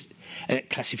this is a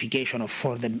classification of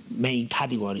 4 the main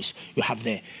categories. You have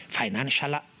the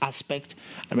financial aspect.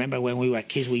 I remember when we were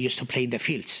kids, we used to play in the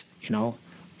fields, you know,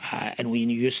 and we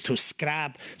used to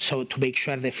scrub so to make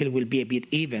sure the field will be a bit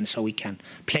even so we can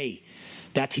play.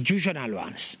 The attitudinal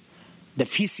ones, the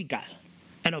physical,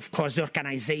 and of course the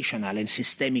organizational and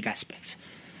systemic aspects.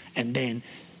 And then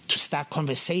to start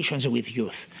conversations with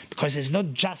youth, because it's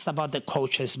not just about the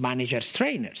coaches, managers,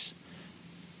 trainers.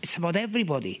 It's about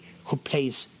everybody who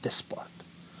plays the sport.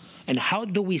 And how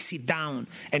do we sit down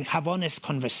and have honest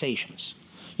conversations?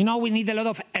 You know, we need a lot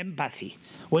of empathy.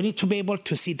 We need to be able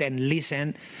to sit and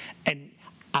listen and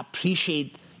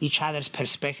appreciate each other's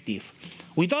perspective.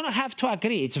 We don't have to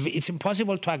agree. It's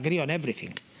impossible to agree on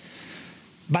everything.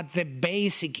 But the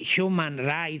basic human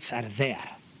rights are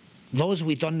there. Those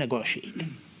we don't negotiate.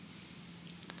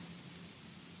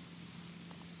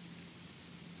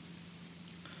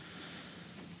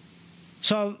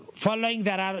 So following,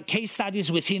 there are case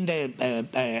studies within the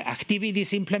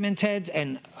activities implemented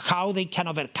and how they can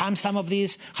overcome some of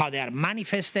these, how they are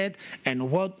manifested,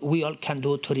 and what we all can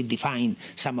do to redefine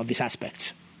some of these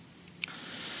aspects.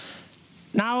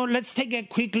 Now let's take a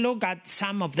quick look at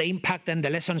some of the impact and the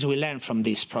lessons we learned from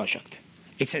this project.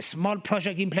 It's a small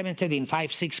project implemented in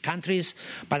 5-6 countries,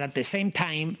 but at the same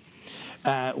time,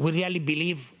 we really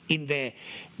believe in the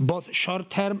both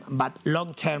short-term but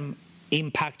long-term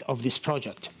impact of this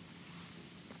project.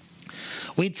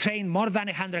 We trained more than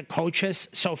 100 coaches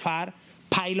so far,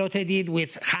 piloted it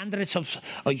with hundreds of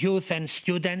youth and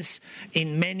students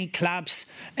in many clubs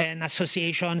and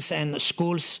associations and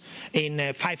schools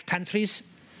in 5 countries.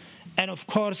 And of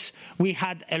course, we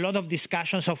had a lot of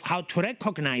discussions of how to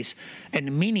recognize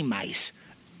and minimize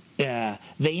the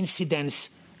incidents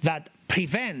that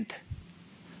prevent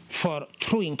for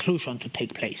true inclusion to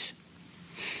take place.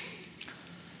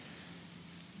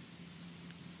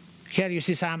 Here you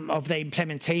see some of the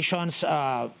implementations,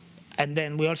 and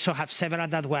then we also have several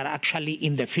that were actually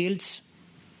in the fields.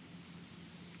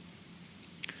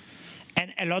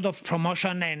 And a lot of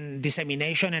promotion and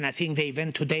dissemination, and I think the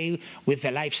event today with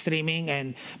the live streaming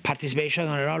and participation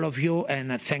on all of you,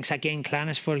 and thanks again,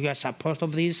 Clarence, for your support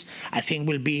of this, I think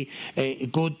will be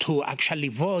good to actually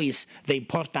voice the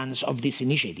importance of these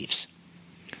initiatives.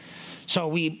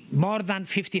 So more than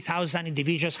 50,000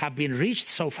 individuals have been reached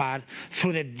so far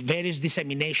through the various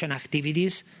dissemination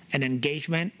activities and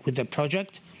engagement with the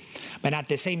project. But at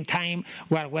the same time,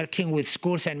 we are working with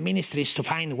schools and ministries to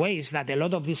find ways that a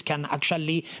lot of this can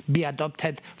actually be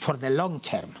adopted for the long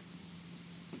term.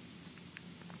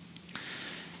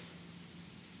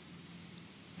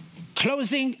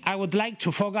 Closing, I would like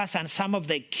to focus on some of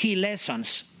the key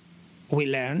lessons we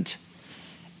learned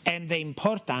and the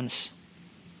importance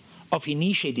of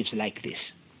initiatives like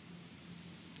this.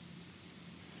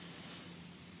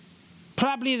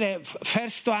 Probably the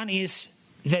first one is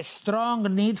the strong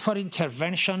need for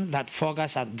intervention that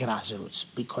focus at grassroots,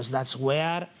 because that's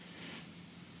where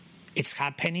it's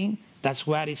happening, that's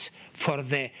where it's for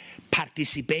the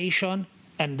participation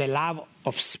and the love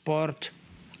of sport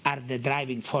are the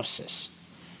driving forces.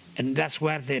 And that's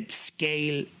where the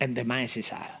scale and the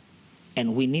masses are.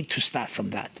 And we need to start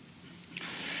from that.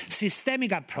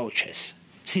 Systemic approaches.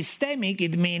 Systemic,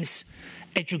 it means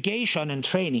education and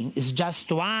training is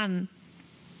just one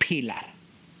pillar.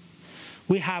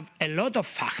 We have a lot of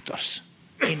factors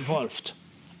involved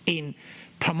in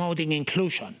promoting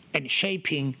inclusion and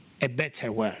shaping a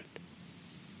better world.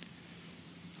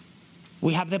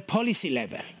 We have the policy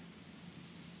level.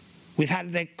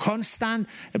 without the constant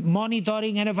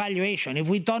monitoring and evaluation, if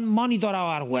we don't monitor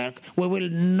our work, we will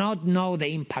not know the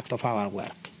impact of our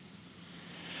work.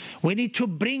 We need to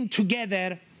bring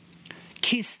together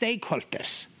key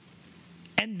stakeholders,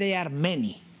 and there are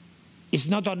many. It's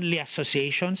not only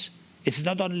associations, it's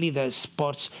not only the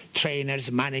sports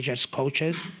trainers, managers,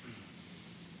 coaches,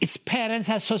 it's parents'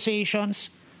 associations,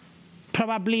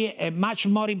 probably a much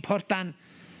more important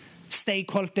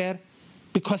stakeholder,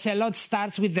 because a lot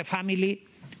starts with the family.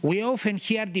 We often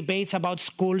hear debates about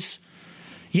schools.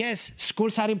 Yes,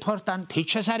 schools are important,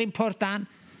 teachers are important,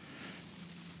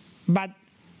 but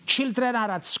children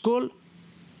are at school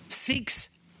 6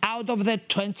 out of the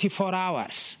 24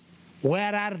 hours.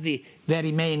 Where are the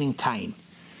remaining time?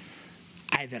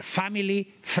 Either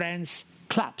family, friends,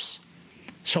 clubs.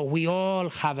 So we all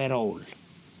have a role.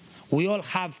 We all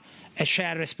have a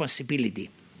shared responsibility.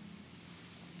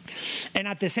 And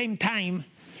at the same time,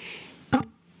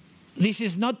 this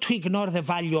is not to ignore the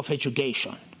value of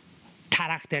education,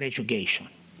 character education,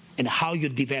 and how you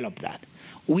develop that.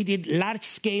 We did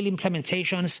large-scale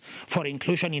implementations for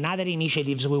inclusion in other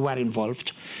initiatives we were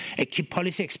involved, a key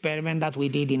policy experiment that we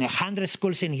did in 100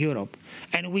 schools in Europe,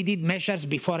 and we did measures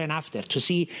before and after to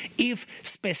see if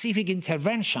specific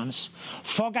interventions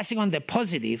focusing on the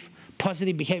positive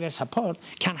behavior support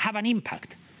can have an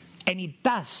impact. And it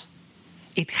does.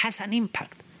 It has an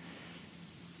impact.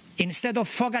 Instead of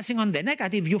focusing on the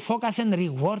negative, you focus and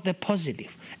reward the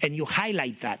positive, and you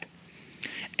highlight that.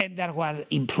 And there were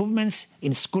improvements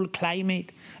in school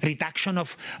climate, reduction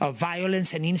of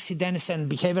violence and incidents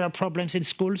and behavioral problems in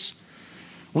schools.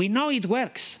 We know it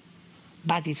works,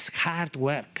 but it's hard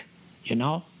work, you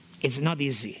know? It's not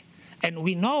easy. And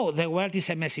we know the world is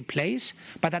a messy place,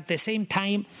 but at the same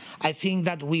time, I think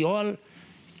that we all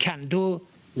can do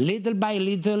little by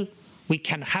little. We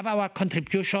can have our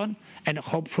contribution and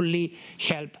hopefully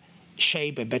help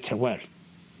shape a better world.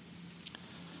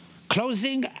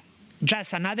 Closing,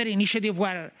 just another initiative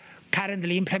we're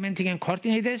currently implementing and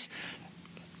coordinating,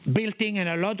 building in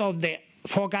a lot of the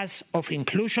focus of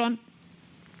inclusion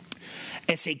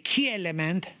as a key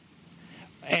element,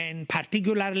 and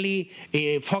particularly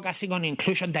focusing on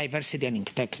inclusion, diversity, and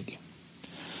integrity.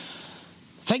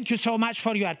 Thank you so much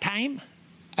for your time,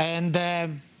 and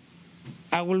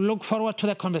I will look forward to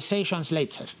the conversations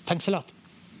later. Thanks a lot.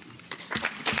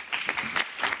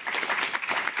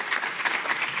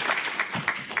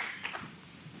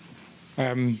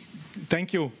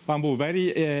 Thank you, Bambu.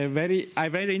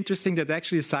 Very interesting that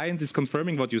actually science is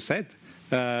confirming what you said.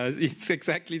 It's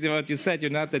exactly what you said,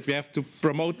 that we have to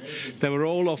promote the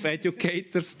role of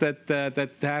educators that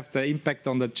have the impact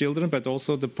on the children, but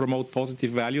also to promote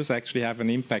positive values actually have an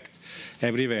impact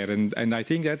everywhere. And I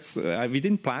think that's, we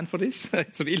didn't plan for this.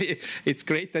 It's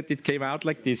great that it came out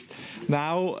like this.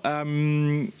 Now,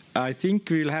 I think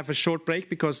we'll have a short break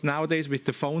because nowadays with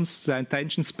the phones, the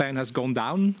attention span has gone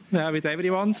down with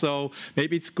everyone. So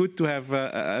maybe it's good to have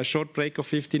a short break of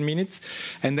 15 minutes.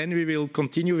 And then we will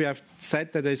continue. We have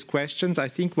said that there's questions. I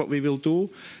think what we will do,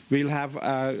 we'll have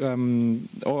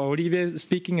Olivier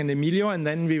speaking and Emilio, and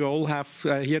then we will all have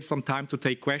here some time to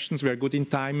take questions. We are good in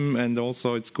time, and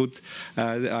also it's good.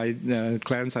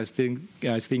 Clarence, I think,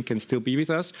 can still be with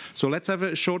us. So let's have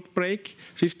a short break,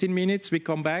 15 minutes. We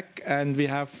come back, and we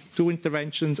have 2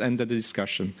 interventions and the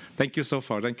discussion. Thank you so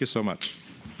far. Thank you so much.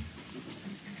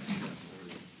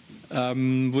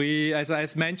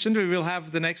 As mentioned, we will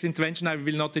have the next intervention. I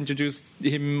will not introduce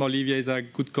him. Olivier is a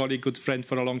good colleague, good friend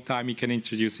for a long time. He can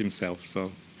introduce himself.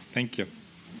 So, thank you.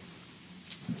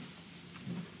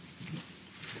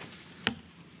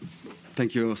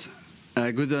 Thank you.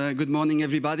 Good morning,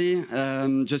 everybody.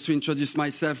 Just to introduce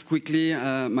myself quickly,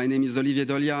 my name is Olivier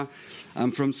Dolia.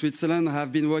 I'm from Switzerland. I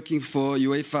have been working for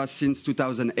UEFA since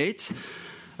 2008.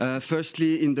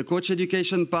 Firstly in the coach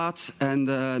education part, and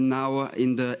now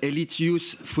in the elite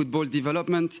youth football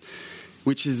development,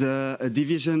 which is a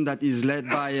division that is led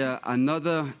by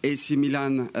another AC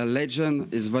Milan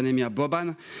legend, is Zvonimir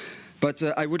Boban. But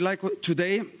I would like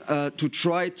today to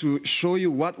try to show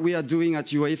you what we are doing at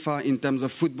UEFA in terms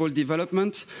of football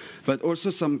development, but also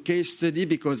some case study,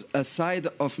 because aside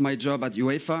of my job at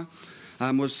UEFA,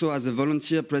 I'm also, as a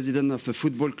volunteer, president of a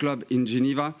football club in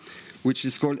Geneva, which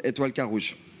is called Étoile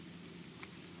Carouge.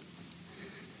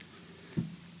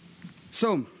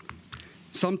 So,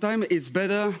 sometimes it's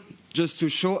better just to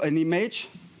show an image,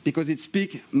 because it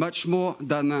speaks much more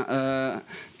than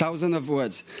 1,000 of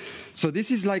words. So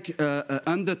this is like an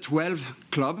under-12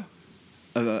 club,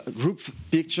 group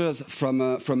pictures from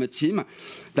a team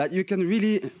that you can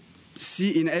really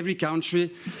see in every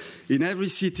country, in every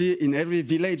city, in every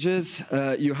villages.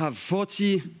 You have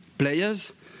 40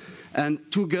 players, and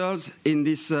 2 girls in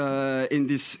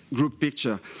this group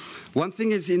picture. One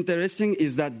thing is interesting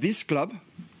is that this club,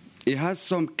 it has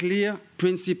some clear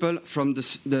principle from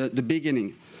the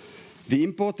beginning. The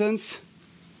importance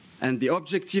and the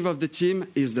objective of the team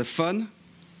is the fun,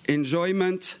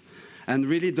 enjoyment, and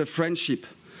really the friendship.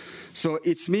 So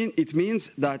it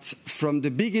means that from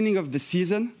the beginning of the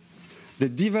season, the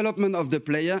development of the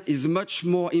player is much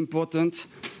more important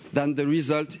than the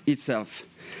result itself.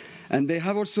 And they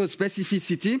have also a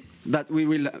specificity that we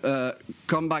will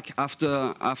come back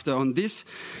after on this,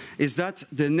 is that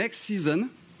the next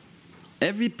season,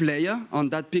 every player on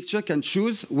that picture can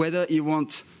choose whether he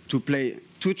wants to play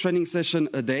 2 training sessions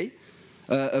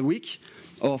a week,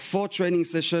 or 4 training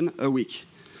sessions a week.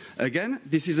 Again,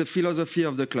 this is a philosophy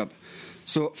of the club.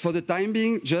 So for the time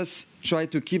being, just try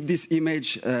to keep this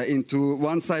image into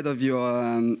one side of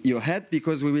your head,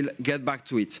 because we will get back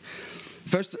to it.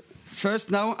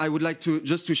 First now, I would like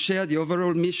to share the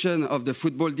overall mission of the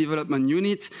Football Development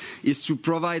Unit is to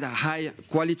provide a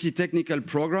high-quality technical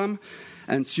program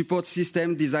and support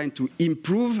system designed to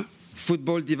improve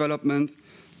football development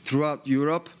throughout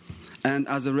Europe, and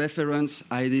as a reference,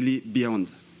 ideally beyond.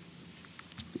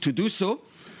 To do so,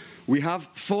 we have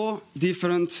 4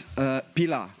 different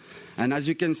pillars. And as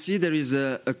you can see, there is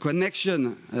a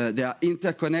connection. They are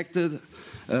interconnected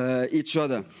each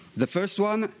other. The first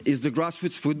one is the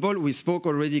grassroots football. We spoke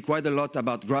already quite a lot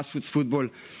about grassroots football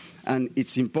and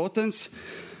its importance.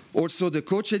 Also the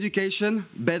coach education,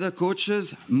 better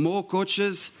coaches, more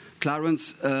coaches.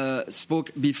 Clarence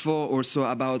spoke before also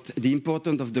about the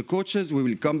importance of the coaches. We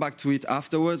will come back to it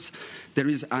afterwards. There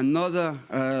is another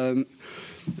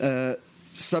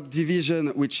subdivision,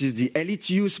 which is the elite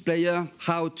youth player,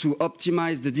 how to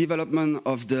optimize the development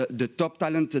of the top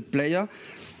talented player.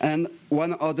 And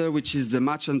one other, which is the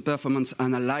match and performance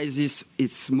analysis.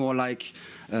 It's more like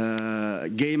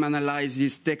game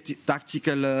analysis,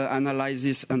 tactical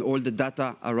analysis, and all the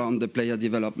data around the player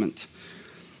development.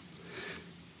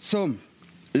 So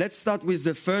let's start with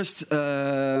the first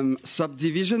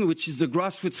subdivision, which is the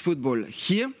grassroots football.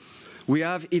 Here we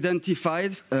have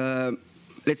identified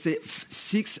let's say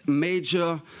 6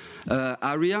 major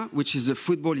areas, which is the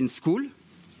football in school.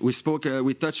 We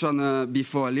touched on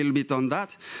before a little bit on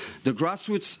that. The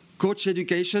grassroots coach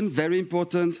education, very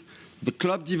important. The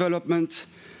club development,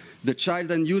 the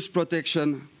child and youth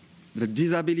protection, the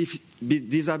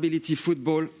disability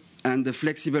football, and the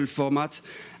flexible format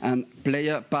and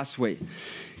player pathway.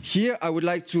 Here I would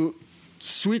like to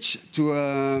switch to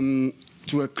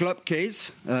a club case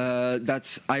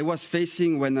that I was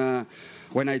facing when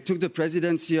I took the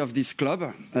presidency of this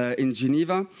club in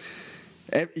Geneva.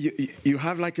 You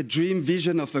have like a dream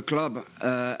vision of a club,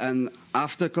 and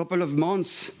after a couple of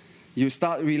months, you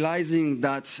start realizing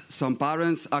that some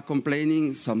parents are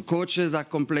complaining, some coaches are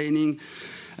complaining.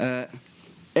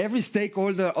 Every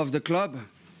stakeholder of the club,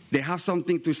 they have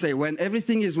something to say. When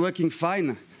everything is working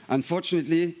fine,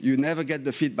 unfortunately, you never get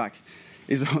the feedback.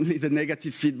 It's only the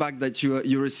negative feedback that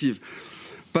you receive.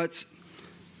 But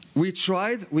we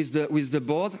tried with the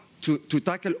board to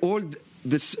tackle all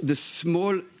the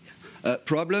small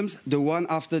problems, the one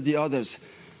after the others.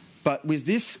 But with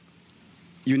this,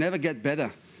 you never get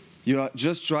better. You are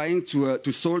just trying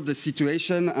to solve the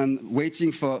situation and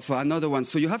waiting for another one.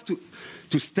 So you have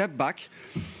to step back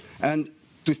and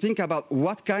to think about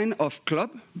what kind of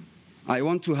club I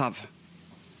want to have.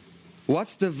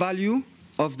 What's the value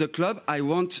of the club I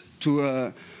want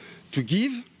to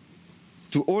give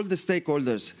to all the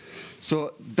stakeholders?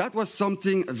 So that was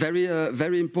something very,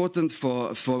 very important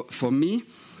for me.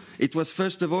 It was,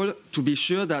 first of all, to be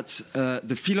sure that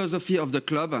the philosophy of the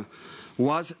club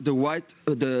was the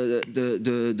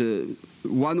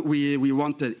one we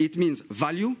wanted. It means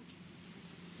value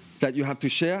that you have to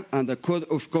share and a code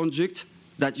of conduct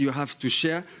that you have to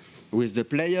share with the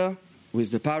player, with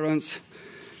the parents,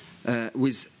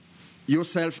 with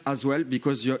yourself as well,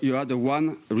 because you are the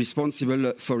one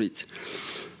responsible for it.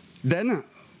 Then,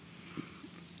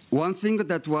 one thing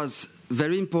that was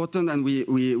very important, and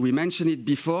we mentioned it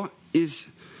before, is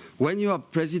when you are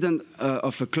president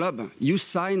of a club, you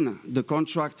sign the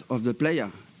contract of the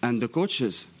player and the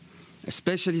coaches,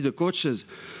 especially the coaches.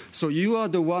 So you are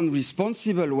the one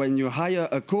responsible when you hire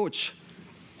a coach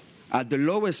at the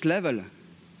lowest level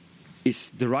is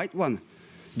the right one.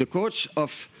 The coach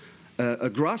of a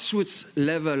grassroots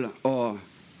level or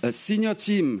a senior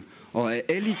team or an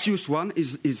elite youth one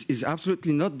is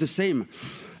absolutely not the same.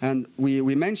 And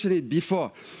we mentioned it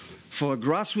before. For a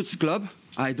grassroots club,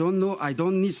 I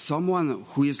don't need someone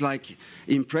who is like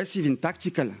impressive in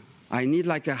tactical. I need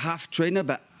like a half trainer,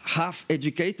 but half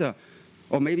educator,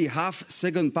 or maybe half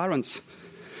second parents.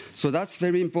 So that's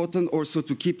very important also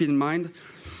to keep in mind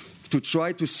to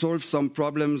try to solve some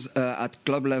problems at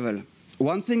club level.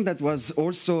 One thing that was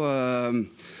also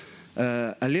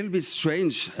a little bit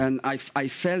strange, and I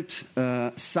felt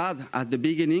sad at the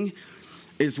beginning,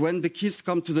 is when the kids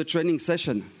come to the training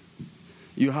session.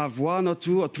 You have 1 or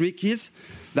 2 or 3 kids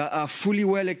that are fully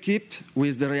well equipped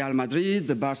with the Real Madrid,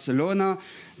 the Barcelona.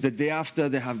 The day after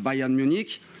they have Bayern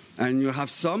Munich, and you have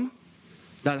some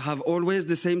that have always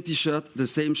the same T-shirt, the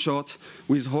same short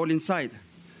with hole inside.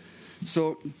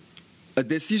 So a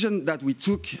decision that we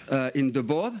took in the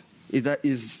board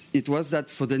it was that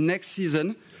for the next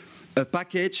season, a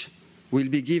package will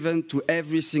be given to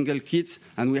every single kid,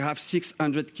 and we have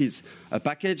 600 kids. A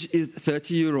package is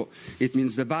 30 euro. It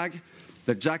means the bag,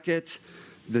 the jacket,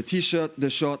 the T-shirt, the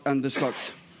short, and the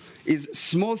socks. It's a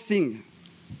small thing,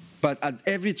 but at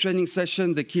every training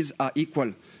session, the kids are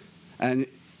equal. And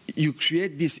you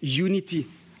create this unity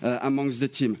amongst the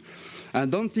team.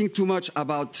 And don't think too much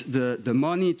about the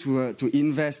money to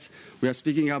invest. We are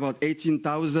speaking about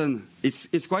 18,000.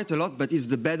 It's quite a lot, but it's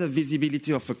the better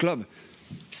visibility of a club.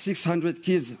 600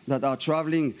 kids that are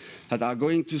traveling, that are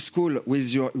going to school with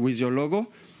your logo,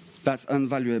 that's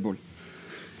invaluable.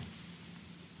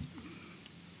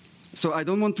 So I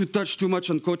don't want to touch too much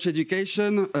on coach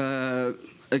education.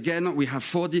 Again, we have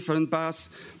 4 different parts.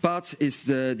 Part is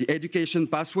the education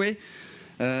pathway.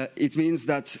 It means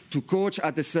that to coach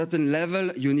at a certain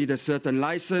level, you need a certain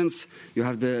license. You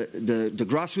have the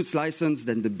grassroots license,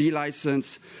 then the B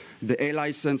license, the A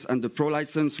license, and the pro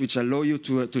license, which allow you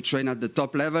to train at the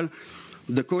top level.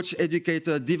 The coach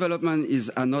educator development is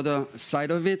another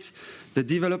side of it. The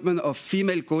development of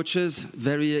female coaches,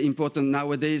 very important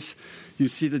nowadays. You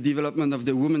see the development of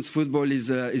the women's football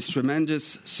is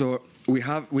tremendous. So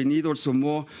we need also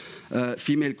more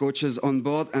female coaches on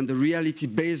board. And the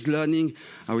reality-based learning,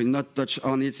 I will not touch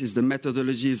on it, is the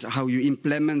methodologies, how you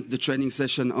implement the training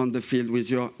session on the field with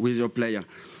your player.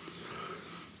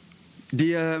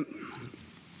 The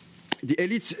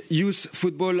elite youth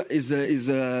football is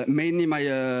mainly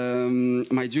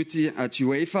my duty at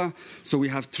UEFA. So we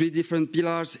have 3 different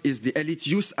pillars. Is the Elite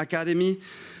Youth Academy.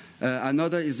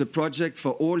 Another is a project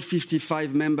for all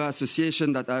 55 member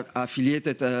associations that are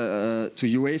affiliated to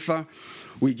UEFA.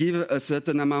 We give a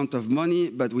certain amount of money,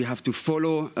 but we have to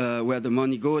follow where the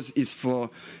money goes is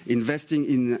for investing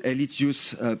in elite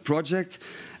youth project.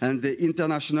 And the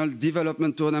international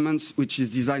development tournaments, which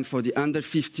is designed for the under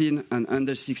 15 and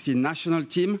under 16 national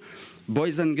team,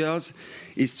 boys and girls,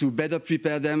 is to better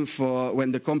prepare them for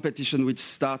when the competition will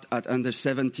start at under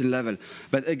 17 level.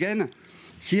 But again,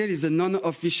 here is a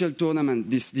non-official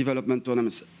tournament, this development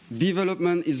tournaments.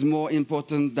 Development is more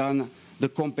important than the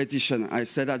competition. I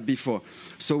said that before.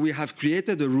 So we have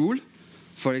created a rule,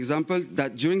 for example,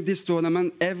 that during this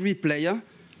tournament, every player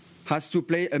has to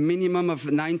play a minimum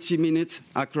of 90 minutes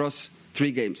across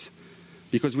 3 games.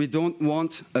 Because we don't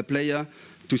want a player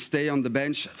to stay on the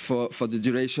bench for the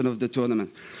duration of the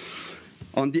tournament.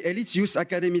 On the Elite Youth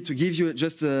Academy, to give you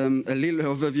just a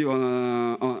little overview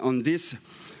on this,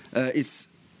 it's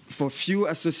for few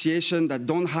associations that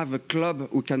don't have a club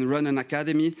who can run an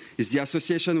academy. It's the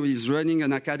association who is running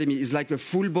an academy. It's like a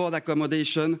full board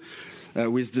accommodation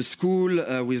with the school,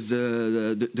 with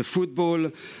the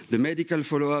football, the medical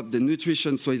follow-up, the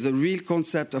nutrition. So it's a real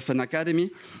concept of an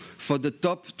academy for the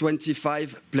top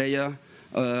 25 players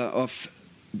of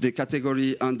the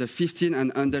category under 15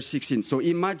 and under 16. So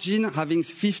imagine having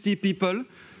 50 people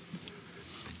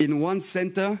in one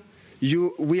center.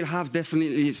 You will have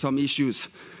definitely some issues.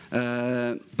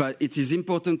 But it is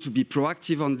important to be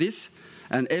proactive on this.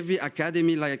 And every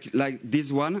academy like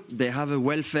this one, they have a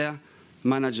welfare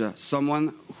manager,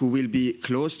 someone who will be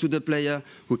close to the player,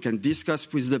 who can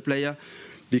discuss with the player,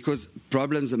 because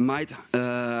problems might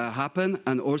happen.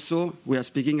 And also, we are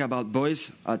speaking about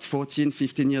boys at 14,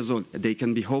 15 years old. They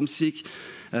can be homesick.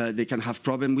 They can have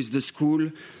problems with the school.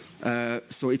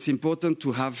 So it's important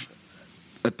to have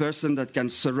a person that can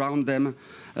surround them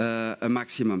a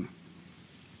maximum.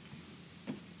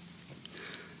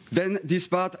 Then this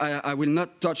part I will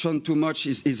not touch on too much.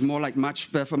 Is more like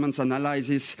match performance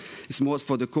analysis. It's more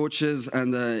for the coaches,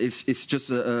 and it's just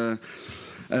some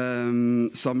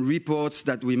reports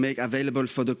that we make available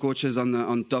for the coaches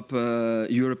on top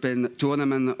European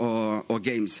tournament or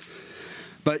games.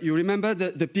 But you remember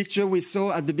the picture we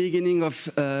saw at the beginning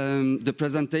of the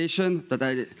presentation?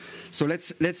 So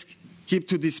let's keep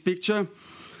to this picture.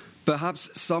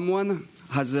 Perhaps someone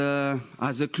has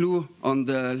a clue on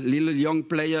the little young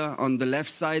player on the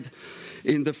left side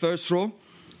in the first row.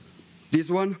 This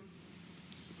one.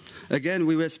 Again,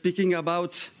 we were speaking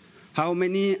about how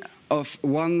many of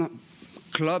one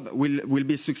club will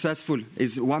be successful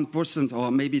is 1%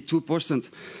 or maybe 2%.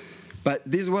 But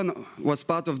this one was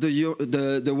part of the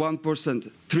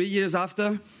 1%. 3 years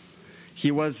after,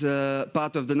 he was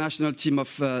part of the national team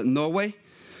of Norway.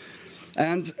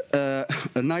 And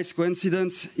a nice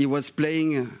coincidence, he was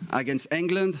playing against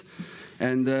England.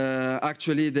 And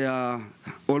actually, they are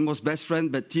almost best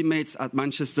friends, but teammates at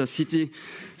Manchester City.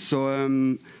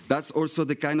 So that's also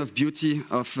the kind of beauty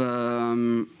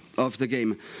of the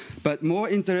game. But more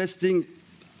interesting,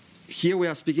 here we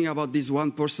are speaking about this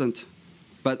 1%.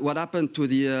 But what happened to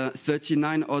the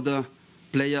 39 other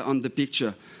players on the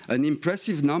picture? An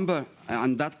impressive number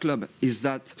on that club is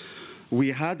that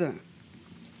we had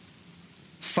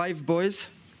 5 boys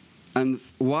and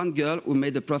 1 girl who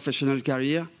made a professional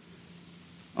career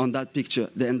on that picture.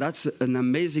 And that's an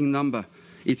amazing number.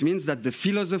 It means that the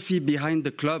philosophy behind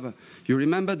the club, you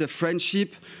remember the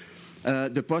friendship,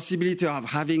 the possibility of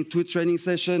having 2 training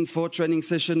sessions, 4 training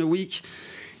sessions a week,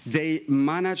 they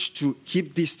managed to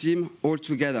keep this team all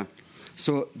together.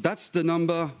 So that's the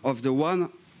number of the one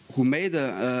who made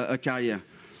a career.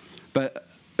 But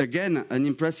again, an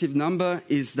impressive number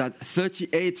is that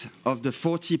 38 of the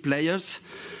 40 players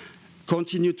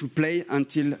continue to play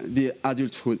until the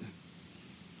adulthood.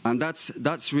 And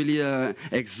that's really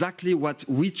exactly what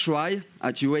we try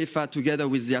at UEFA together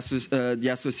with the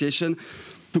association,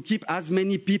 to keep as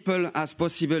many people as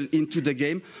possible into the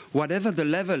game, whatever the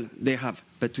level they have,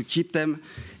 but to keep them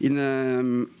in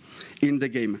the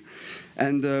game.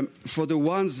 And for the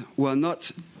ones who are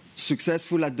not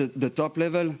successful at the top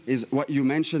level, is what you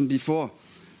mentioned before,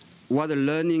 what a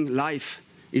learning life.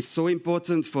 It's so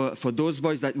important for those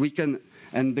boys that we can,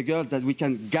 and the girls, that we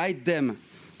can guide them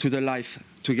to the life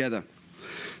together.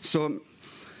 So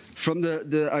from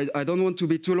I don't want to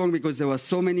be too long because there were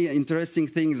so many interesting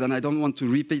things and I don't want to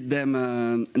repeat them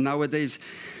nowadays,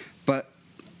 but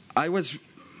I was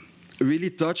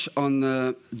really touched on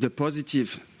the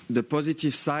positive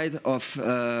side of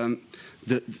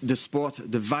the sport,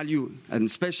 the value, and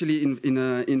especially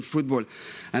in football.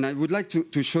 And I would like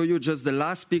to show you just the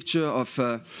last picture of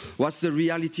what's the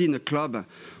reality in a club.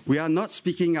 We are not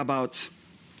speaking about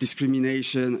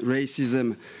discrimination,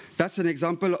 racism. That's an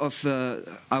example of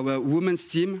our women's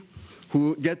team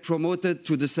who get promoted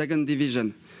to the 2nd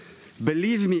division.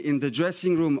 Believe me, in the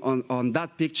dressing room on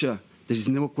that picture, there is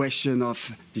no question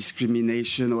of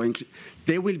discrimination or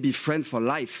they will be friends for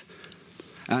life.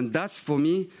 And that's, for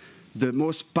me, the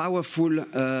most powerful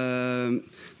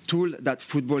tool that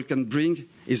football can bring,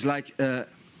 is like a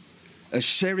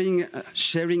sharing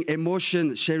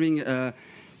emotion, sharing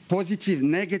positive,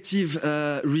 negative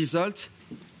result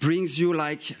brings you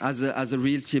like as a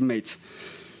real teammate.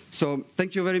 So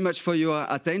thank you very much for your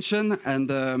attention, and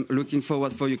looking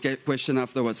forward for your question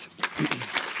afterwards.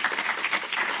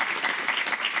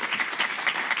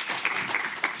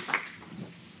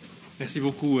 Merci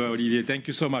beaucoup, Olivier. Thank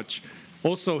you so much.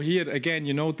 Also here, again,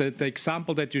 you know, the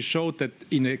example that you showed, that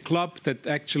in a club that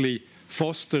actually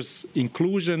fosters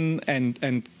inclusion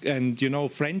and you know,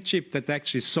 friendship, that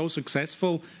actually is so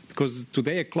successful, because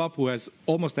today a club who has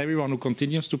almost everyone who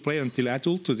continues to play until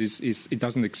adulthood it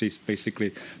doesn't exist,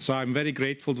 basically. So I'm very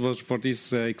grateful for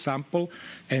this example,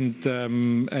 and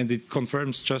it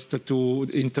confirms just the 2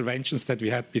 interventions that we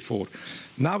had before.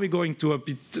 Now we're going to a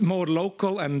bit more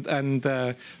local and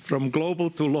from global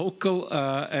to local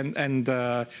and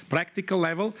practical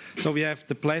level. So we have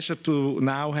the pleasure to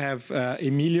now have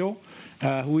Emilio,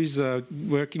 who is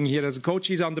working here as a coach.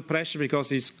 He's under pressure because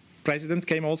his president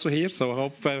came also here,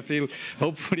 so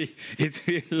hopefully it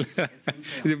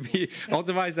will be.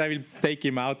 Otherwise, I will take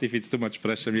him out if it's too much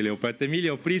pressure, Emilio. But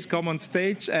Emilio, please come on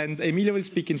stage, and Emilio will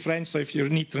speak in French. So if you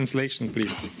need translation,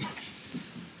 please.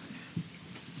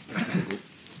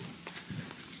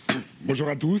 Bonjour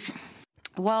à tous.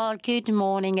 Well, good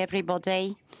morning,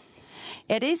 everybody.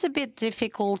 It is a bit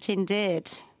difficult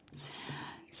indeed.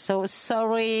 So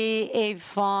sorry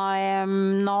if I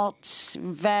am not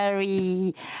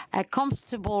very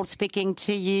comfortable speaking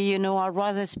to you. You know, I'd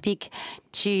rather speak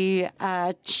to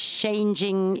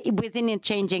within a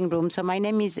changing room. So my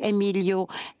name is Emilio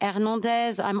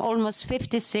Hernandez. I'm almost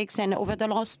 56, and over the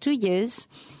last 2 years,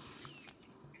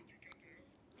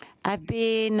 I've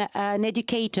been an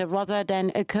educator rather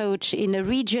than a coach in a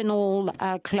regional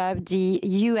club, the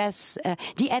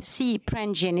FC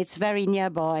Prengin. It's very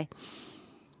nearby.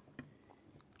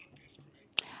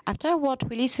 After what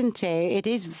we listened to, it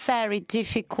is very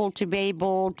difficult to be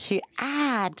able to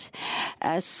add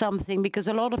something, because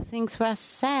a lot of things were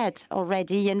said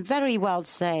already, and very well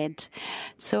said.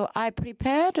 So I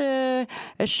prepared a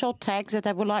short text that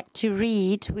I would like to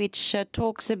read, which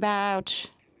talks about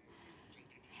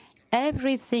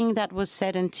everything that was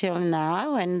said until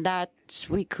now and that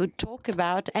we could talk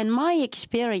about, and my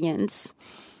experience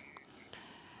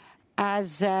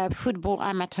as a football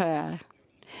amateur.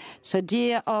 So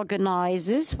dear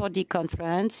organizers for the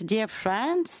conference, dear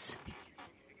friends,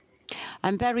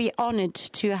 I'm very honored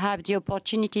to have the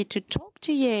opportunity to talk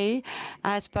to you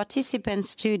as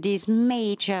participants to this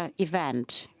major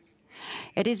event.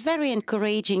 It is very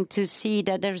encouraging to see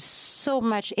that there's so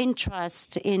much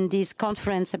interest in this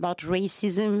conference about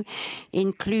racism,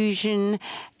 inclusion,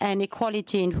 and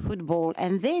equality in football,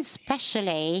 and this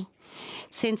especially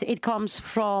since it comes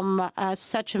from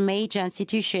such a major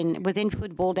institution within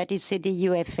football that is the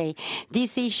UEFA.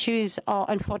 These issues are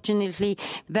unfortunately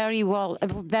very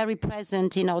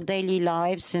present in our daily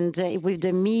lives, and with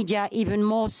the media even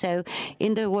more so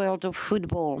in the world of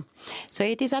football. So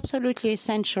it is absolutely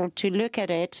essential to look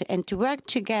at it and to work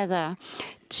together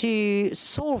to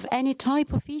solve any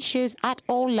type of issues at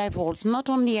all levels, not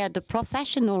only at the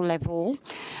professional level.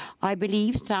 I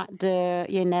believe that the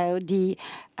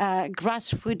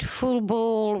grassroots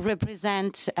football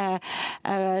represents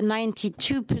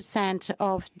 92%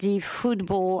 of the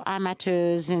football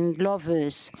amateurs and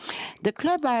lovers. The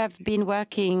club I have been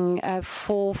working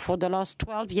for the last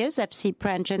 12 years, FC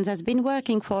Prengens, has been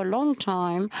working for a long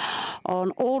time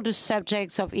on all the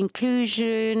subjects of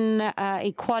inclusion,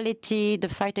 equality, the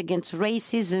fight against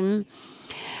racism,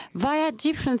 via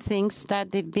different things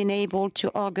that they've been able to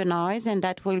organize and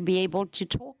that we'll be able to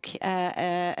talk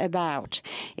about.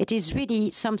 It is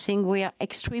really something we are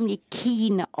extremely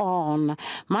keen on.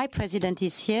 My president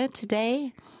is here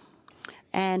today,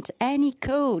 and any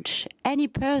coach, any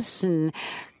person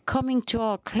coming to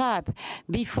our club,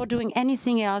 before doing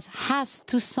anything else, has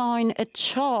to sign a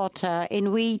charter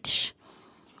in which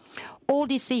all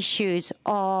these issues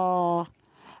are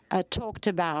talked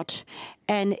about.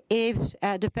 And if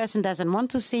the person doesn't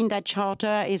want to sign that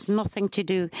charter, it's nothing to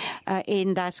do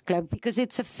in that club, because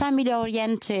it's a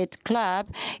family-oriented club.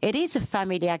 It is a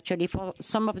family, actually, for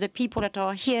some of the people that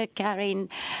are here, Karin,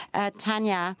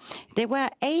 Tanya. They were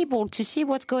able to see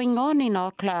what's going on in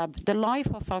our club, the life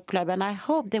of our club, and I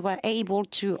hope they were able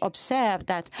to observe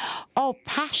that our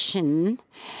passion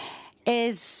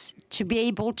is to be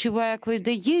able to work with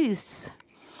the youth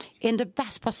in the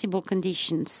best possible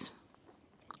conditions.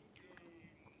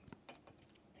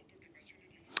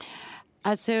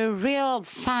 As a real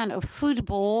fan of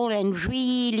football and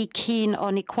really keen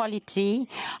on equality,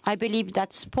 I believe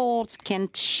that sports can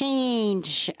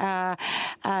change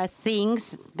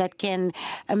things, that can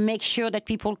make sure that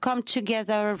people come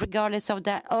together regardless of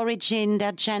their origin,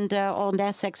 their gender, or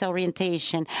their sex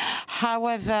orientation.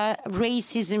 However,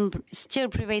 racism still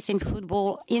prevails in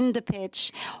football, in the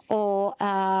pitch, or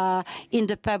in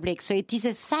the public. So it is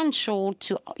essential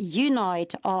to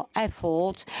unite our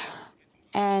efforts.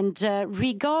 And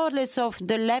regardless of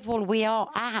the level we are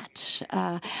at,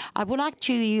 I would like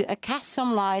to cast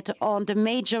some light on the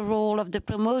major role of the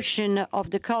promotion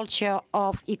of the culture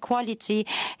of equality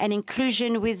and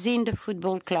inclusion within the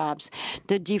football clubs,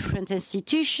 the different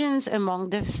institutions, among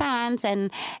the fans, and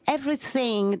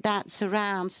everything that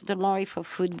surrounds the life of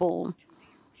football.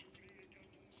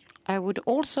 I would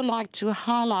also like to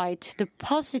highlight the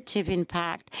positive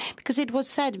impact, because it was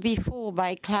said before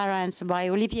by Clarence, by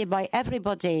Olivier, by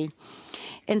everybody.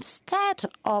 Instead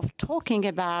of talking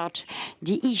about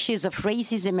the issues of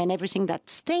racism and everything that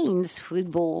stains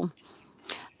football,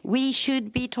 we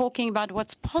should be talking about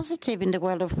what's positive in the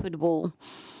world of football.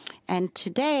 And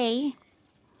today,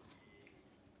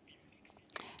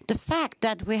 the fact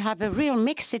that we have a real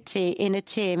mixity in a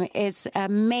team is a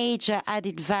major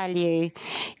added value.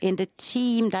 In the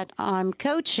team that I'm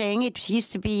coaching, it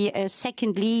used to be a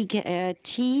second league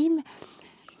team,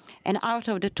 and out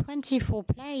of the 24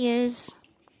 players,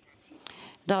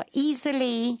 there are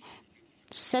easily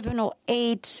 7 or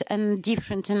 8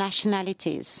 different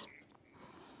nationalities.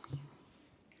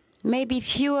 Maybe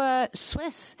fewer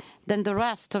Swiss than the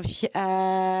rest of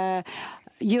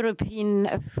European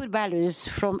footballers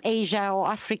from Asia or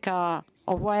Africa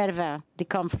or wherever they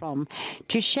come from.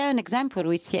 To share an example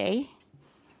with you,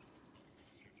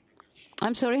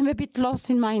 I'm sorry, I'm a bit lost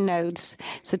in my notes.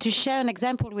 So to share an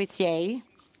example with you,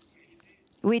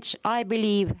 which I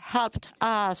believe helped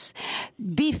us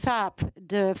beef up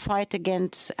the fight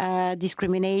against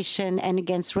discrimination and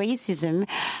against racism.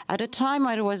 At a time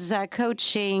I was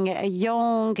coaching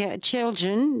young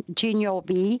children, Junior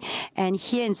B, and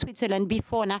here in Switzerland,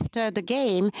 before and after the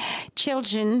game,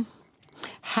 children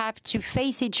have to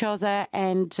face each other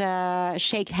and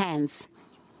shake hands.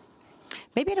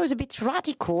 Maybe it was a bit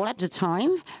radical at the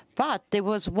time, but there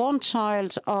was one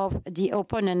child of the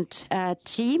opponent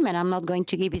team, and I'm not going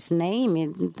to give his name,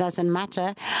 it doesn't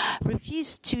matter,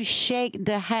 refused to shake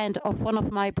the hand of one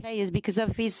of my players because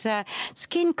of his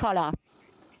skin color.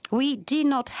 We did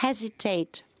not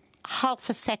hesitate half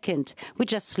a second. We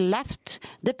just left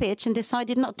the pitch and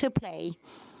decided not to play.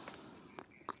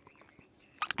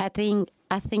 I think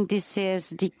this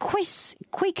is the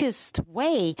quickest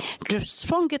way, the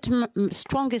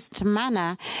strongest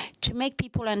manner to make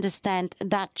people understand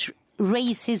that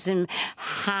racism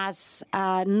has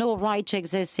no right to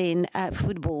exist in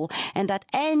football, and that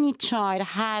any child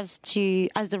has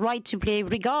the right to play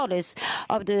regardless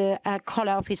of the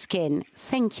color of his skin.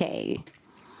 Thank you.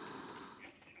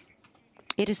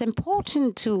 It is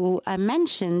important to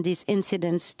mention these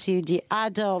incidents to the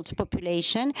adult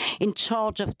population in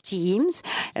charge of teams,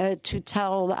 to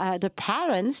tell the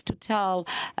parents, to tell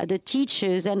the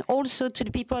teachers, and also to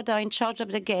the people that are in charge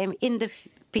of the game in the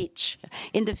pitch,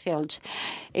 in the field.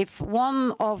 If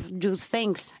one of those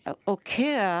things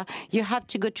occur, you have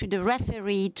to go to the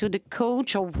referee, to the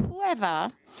coach, or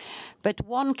whoever, but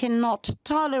one cannot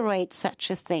tolerate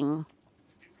such a thing.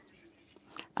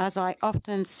 As I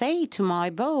often say to my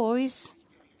boys,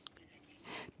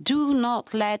 do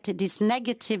not let this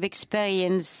negative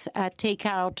experience take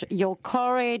out your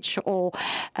courage, or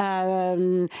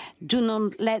do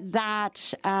not let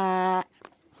that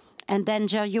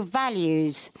endanger your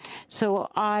values. So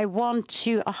I want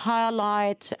to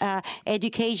highlight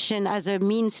education as a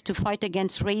means to fight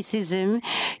against racism.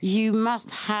 You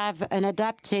must have an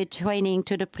adapted training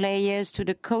to the players, to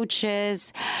the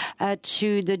coaches,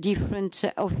 to the different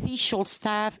official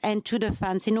staff, and to the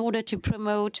fans in order to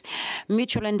promote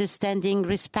mutual understanding,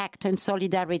 respect, and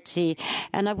solidarity.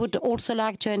 And I would also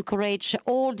like to encourage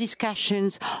all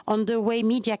discussions on the way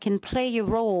media can play a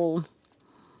role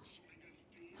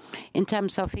in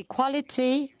terms of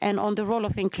equality and on the role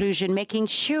of inclusion, making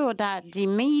sure that the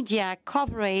media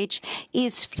coverage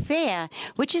is fair,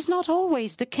 which is not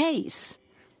always the case.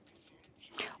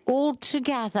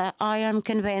 Altogether, I am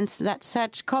convinced that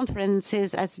such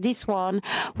conferences as this one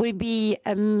will be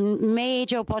a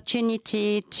major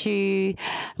opportunity to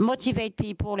motivate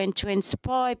people and to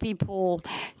inspire people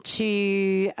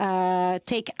to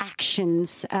take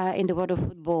actions in the world of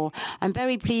football. I'm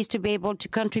very pleased to be able to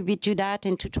contribute to that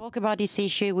and to talk about this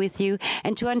issue with you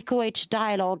and to encourage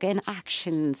dialogue and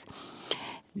actions.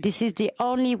 This is the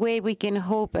only way we can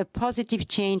hope a positive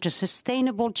change, a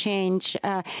sustainable change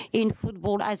in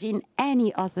football as in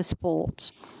any other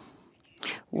sport,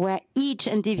 where each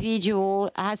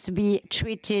individual has to be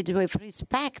treated with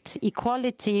respect,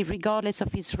 equality, regardless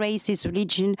of his race, his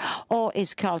religion, or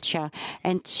his culture.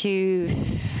 And to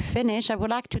finish, I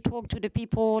would like to talk to the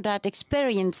people that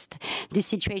experienced this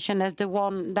situation as the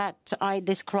one that I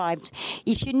described.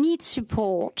 If you need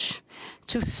support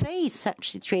to face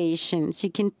such situations,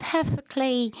 you can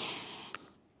perfectly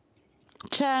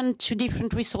turn to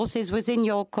different resources within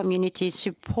your community,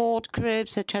 support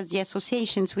groups such as the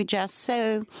associations we just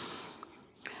saw,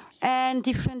 and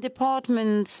different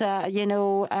departments,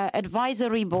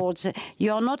 advisory boards.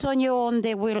 You are not on your own.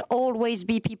 There will always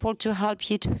be people to help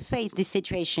you to face this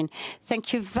situation.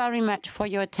 Thank you very much for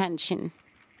your attention.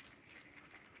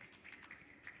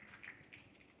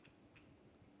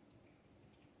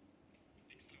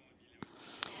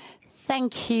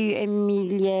 Thank you,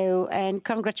 Emilio, and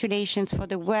congratulations for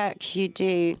the work you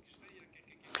do.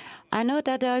 I know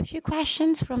that there are a few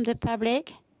questions from the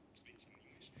public.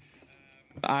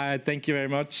 Thank you very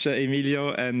much,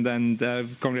 Emilio, and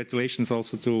congratulations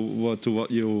also to what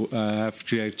you have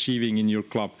achieving in your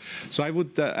club. So I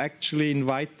would actually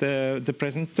invite the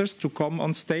presenters to come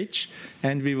on stage,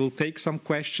 and we will take some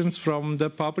questions from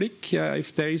the public,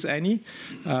 if there is any.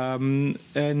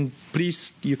 And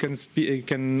please, you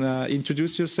can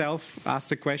introduce yourself, ask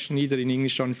the question either in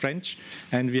English or in French,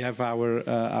 and we have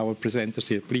our presenters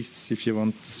here. Please, if you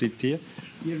want to sit here.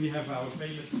 Here we have our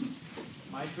famous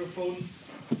microphone.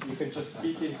 You can just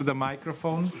speak into the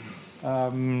microphone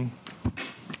and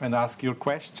ask your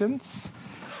questions.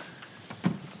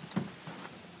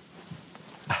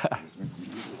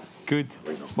 Good.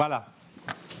 Voila.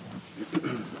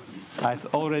 It's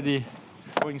already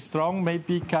going strong.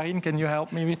 Maybe, Karine, can you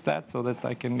help me with that so that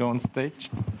I can go on stage?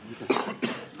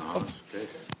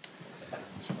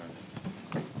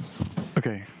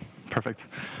 Okay, perfect.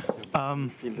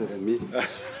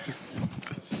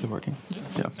 Is it working?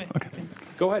 Yeah, okay.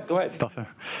 Go ahead.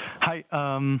 Hi,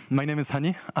 my name is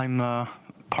Hani. I'm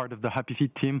part part of the Happy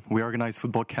Feet team. We organize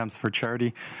football camps for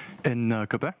charity in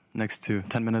Quebec, next to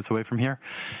 10 minutes away from here.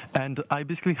 And I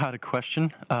basically had a question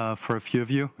for a few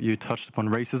of you. You touched upon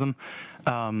racism.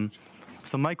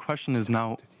 So my question is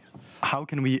now, how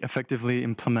can we effectively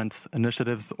implement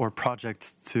initiatives or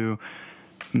projects to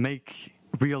make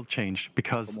real change?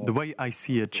 Because the way I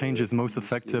see it, change is most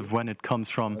effective when it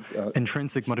comes from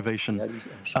intrinsic motivation.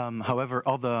 However,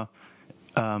 other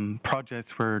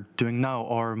projects we're doing now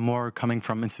are more coming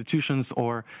from institutions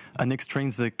or an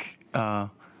extrinsic,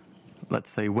 let's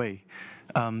say, way.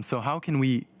 So how can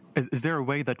we, is there a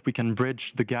way that we can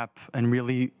bridge the gap and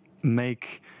really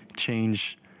make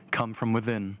change come from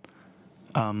within?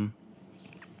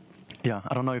 Yeah,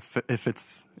 I don't know if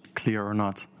it's clear or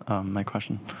not, my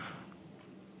question.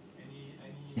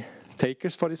 Any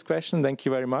takers for this question? Thank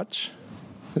you very much.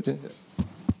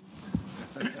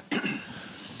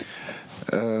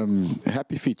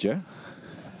 Happy feet, yeah?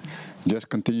 Just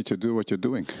continue to do what you're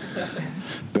doing.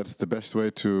 That's the best way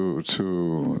to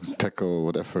tackle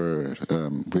whatever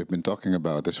we've been talking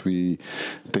about. As we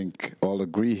think all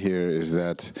agree here is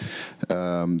that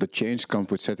the change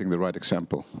comes with setting the right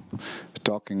example.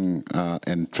 Talking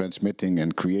and transmitting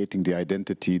and creating the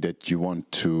identity that you want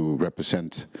to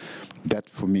represent. That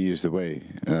for me is the way.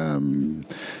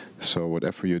 So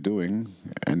whatever you're doing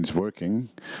and it's working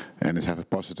and it's have a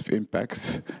positive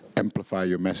impact, amplify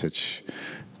your message,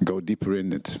 go deeper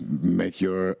in it, make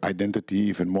your identity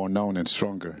even more known and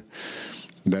stronger.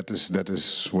 That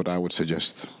is what I would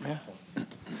suggest. Yeah.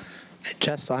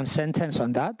 Just one sentence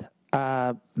on that.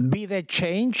 Be the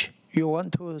change you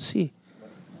want to see.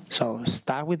 So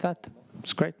start with that.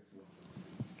 It's great.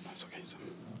 That's okay.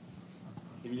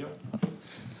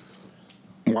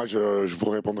 Moi, je vous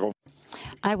répondrai en...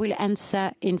 I will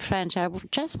answer in French. I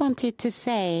just wanted to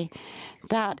say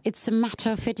that it's a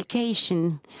matter of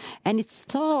education, and it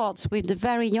starts with the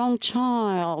very young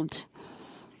child.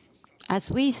 As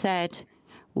we said,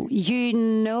 you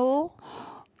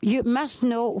must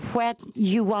know where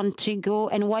you want to go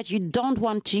and what you don't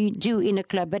want to do in a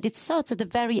club, but it starts at a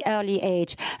very early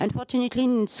age. Unfortunately,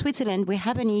 in Switzerland, we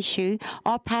have an issue.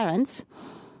 Our parents,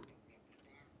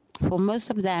 for most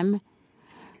of them,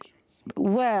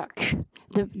 work.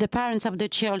 The parents of the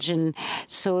children,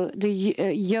 so the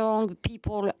young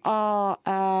people are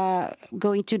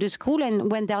going to the school, and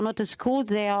when they are not at school,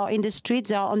 they are in the streets,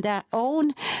 they are on their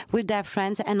own with their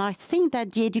friends, and I think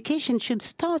that the education should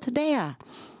start there.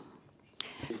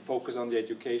 Focus on the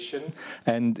education,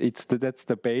 and that's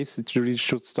the base. It really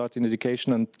should start in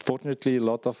education. Unfortunately, a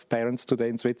lot of parents today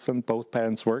in Switzerland, both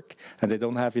parents work, and they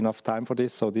don't have enough time for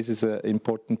this, so this is an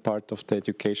important part of the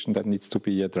education that needs to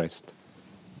be addressed.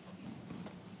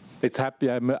 It's happy.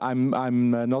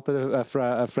 I'm not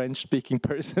a French-speaking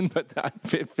person, but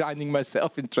I'm finding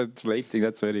myself in translating.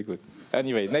 That's very good.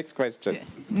 Anyway, next question.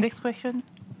 Next question.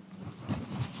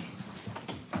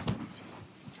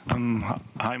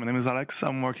 Hi, my name is Alex.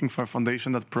 I'm working for a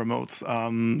foundation that promotes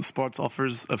sports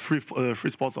offers, free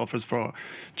sports offers for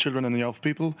children and young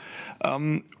people.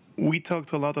 We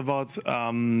talked a lot about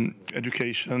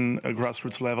education, a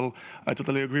grassroots level. I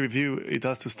totally agree with you. It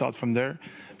has to start from there.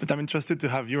 But I'm interested to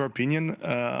have your opinion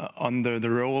on the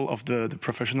role of the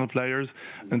professional players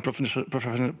and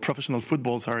professional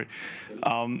football,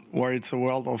 where it's a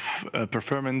world of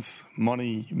performance,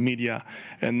 money, media.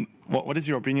 And what is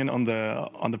your opinion on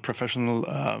the professional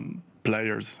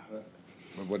players?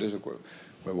 What is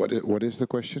the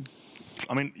question?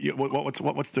 I mean,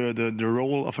 what's the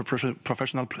role of a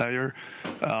professional player?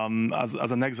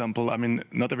 As an example, I mean,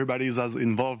 not everybody is as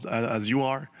involved as you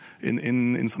are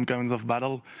in some kinds of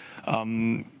battle.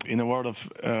 In a world of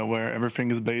where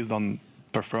everything is based on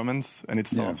performance, and it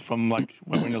starts from like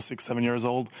when you're 6, 7 years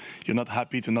old, you're not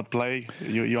happy to not play.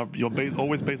 You're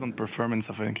always based on performance,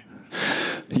 I think.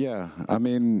 Yeah, I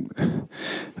mean,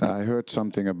 I heard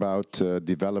something about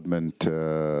development.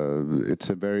 It's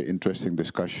a very interesting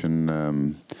discussion.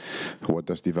 What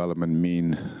does development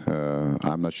mean?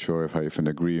 I'm not sure if I even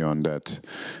agree on that.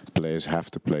 Players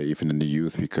have to play even in the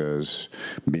youth, because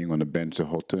being on the bench the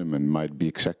whole tournament might be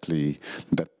exactly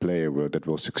that player that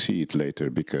will succeed later,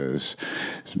 because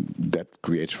that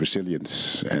creates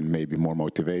resilience and maybe more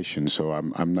motivation. So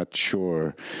I'm not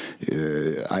sure.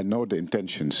 I know the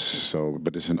intentions,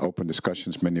 but it's an open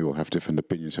discussions. Many will have different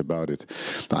opinions about it.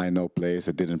 I know players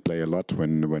that didn't play a lot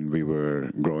when we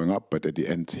were growing up, but at the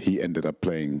end he ended up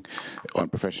playing on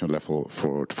professional level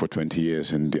for 20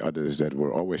 years, and the others that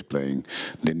were always playing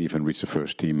didn't even reach the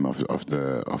first team of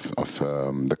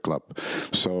the club.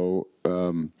 So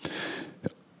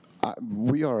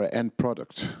we are an end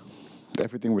product.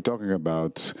 everything we're talking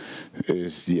about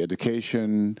is the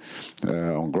education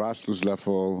on grassroots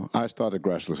level. I started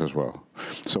grassroots as well.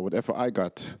 So whatever I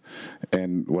got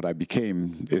and what I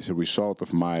became is a result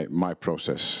of my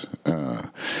process.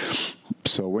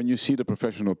 So when you see the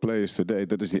professional players today,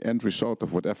 that is the end result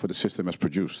of whatever the system has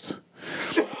produced.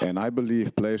 And I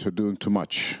believe players are doing too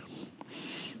much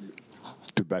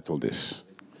to battle this.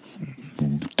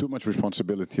 Too much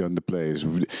responsibility on the players.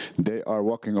 They are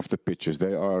walking off the pitches.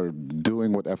 They are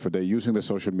doing whatever. They're using the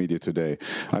social media today.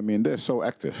 I mean, they're so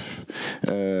active.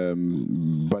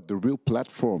 But the real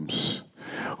platforms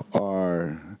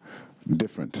are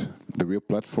different. The real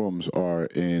platforms are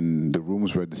in the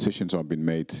rooms where decisions are being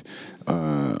made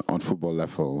on football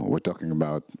level. We're talking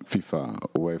about FIFA,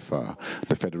 UEFA,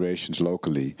 the federations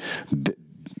locally.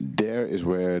 There is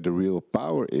where the real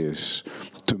power is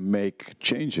to make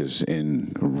changes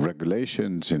in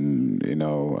regulations. I'm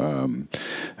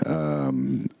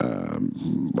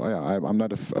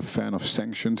not a fan of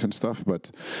sanctions and stuff,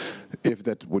 but if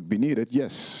that would be needed,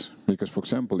 yes. Because, for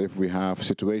example, if we have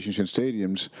situations in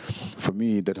stadiums, for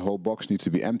me, that whole box needs to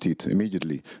be emptied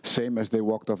immediately. Same as they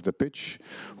walked off the pitch,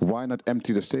 why not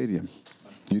empty the stadium?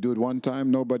 You do it one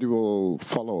time, nobody will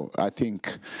follow, I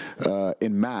think,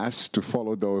 in mass to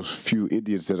follow those few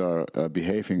idiots that are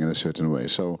behaving in a certain way.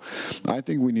 So I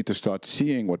think we need to start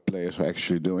seeing what players are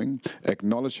actually doing,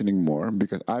 acknowledging more,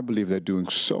 because I believe they're doing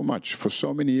so much for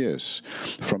so many years,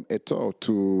 from Eto'o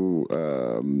to,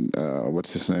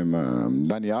 what's his name,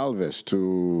 Dani Alves,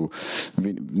 to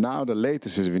now the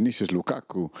latest is Vinicius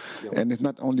Lukaku. And it's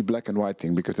not only black and white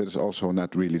thing, because that is also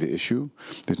not really the issue.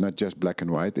 It's not just black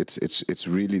and white, it's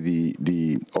really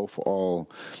the overall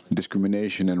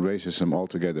discrimination and racism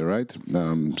altogether, right?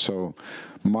 So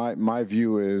my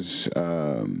view is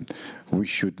we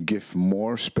should give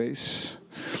more space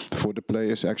for the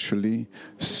players, actually,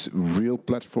 real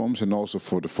platforms, and also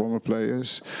for the former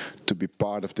players to be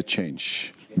part of the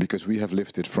change, because we have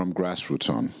lived it from grassroots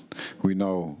on. We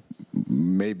know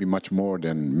maybe much more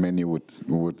than many would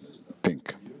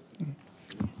think.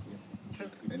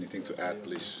 Anything to add,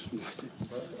 please?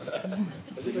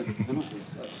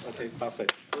 Okay,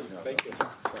 perfect. Thank you.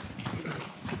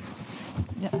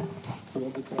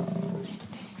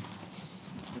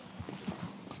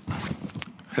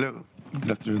 Hello.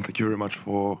 Good afternoon. Thank you very much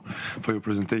for your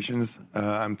presentations.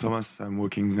 I'm Thomas. I'm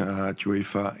working at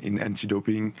UEFA in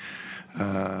anti-doping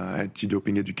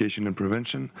education and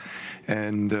prevention.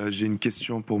 And j'ai une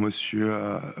question pour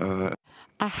Monsieur.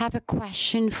 I have a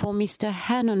question for Mr.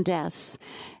 Hernandez,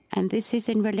 and this is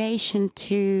in relation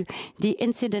to the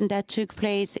incident that took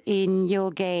place in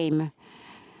your game.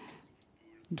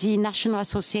 The National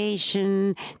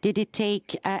Association, did it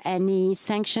take any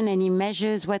sanction, any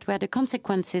measures? What were the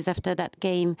consequences after that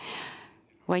game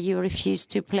where you refused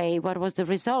to play? What was the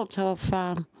result of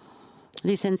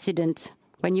this incident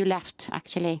when you left,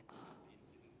 actually?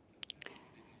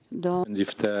 And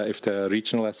if the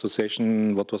regional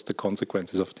association, what was the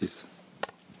consequences of this?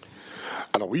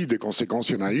 Alors oui, des conséquences,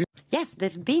 il y en a eu. Yes, there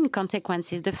have been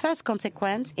consequences. The first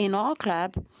consequence in our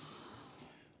club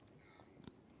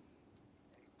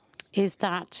is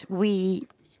that we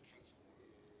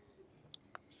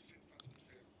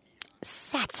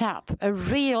set up a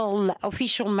real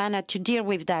official manner to deal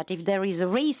with that. If there is a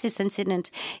racist incident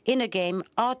in a game,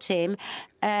 our team,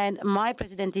 and my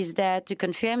president is there to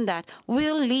confirm that,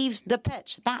 we'll leave the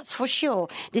pitch, that's for sure.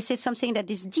 This is something that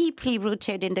is deeply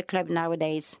rooted in the club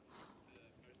nowadays.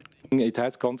 It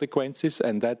has consequences,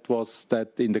 and that was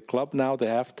that in the club now they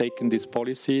have taken this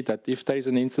policy that if there is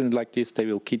an incident like this, they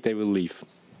will leave.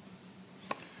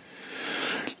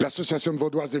 L'Association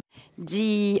vaudoise.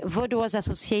 The Vaudoise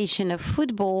Association of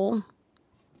Football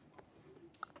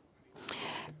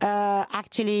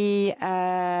actually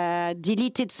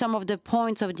deleted some of the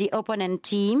points of the opponent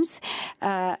teams.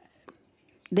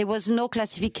 There was no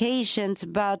classifications,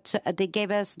 but they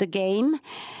gave us the game.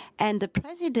 And the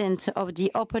president of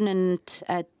the opponent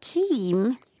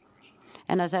team,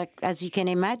 and as you can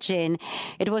imagine,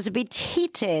 it was a bit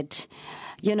heated.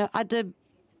 You know, at the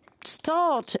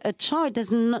start, a child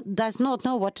does not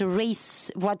know what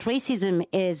racism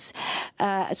is.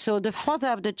 So the father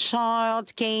of the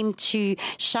child came to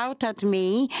shout at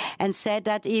me and said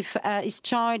that if his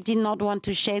child did not want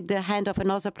to shake the hand of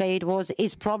another player, it was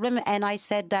his problem. And I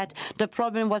said that the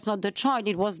problem was not the child,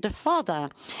 it was the father.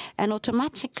 And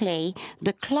automatically,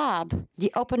 the club,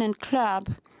 the opponent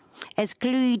club,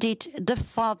 excluded the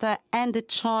father and the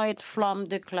child from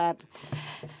the club.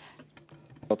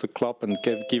 the club and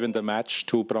given the match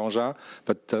to Brangin,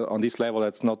 but on this level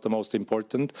that's not the most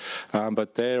important.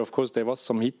 But there, of course, there was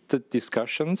some heated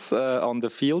discussions on the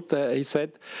field, he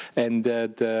said, and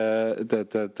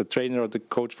the trainer or the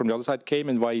coach from the other side came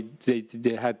and why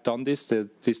they had done this.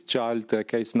 This child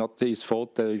it's not his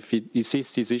fault if it's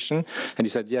his decision, and he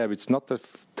said, yeah, it's not the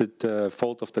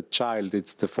fault of the child,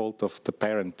 it's the fault of the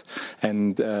parent,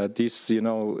 and this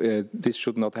this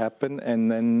should not happen.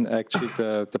 And then actually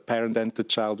the parent and the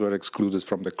child were excluded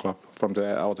from the club, from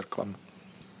the other club.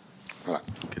 Voilà.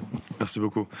 Okay. Merci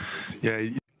beaucoup.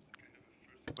 Yeah.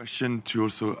 Question to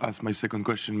also ask my second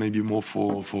question, maybe more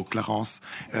for Clarence.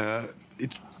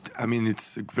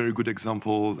 It's a very good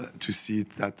example to see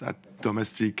that at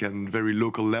domestic and very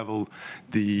local level,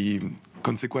 the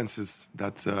consequences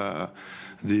that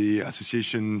the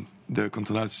association, the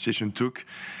Continental Association took,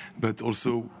 but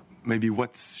also maybe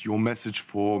what's your message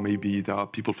for maybe there are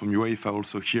people from UEFA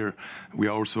also here. We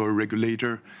are also a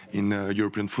regulator in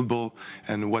European football,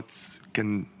 and what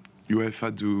can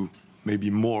UEFA do maybe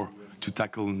more to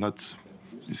tackle not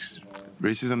this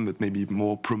racism, but maybe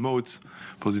more promote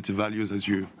positive values, as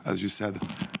you said,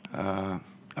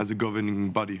 as a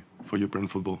governing body for European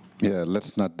football? Yeah,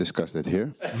 let's not discuss that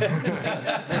here.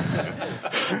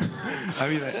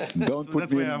 Don't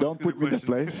put me in this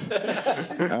place.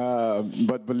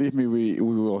 But believe me, we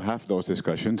will have those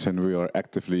discussions, and we are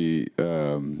actively,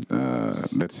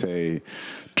 let's say,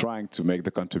 trying to make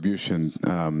the contribution.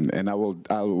 And I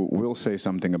will say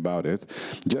something about it,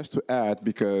 just to add,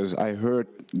 because I heard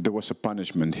there was a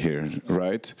punishment here,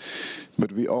 right?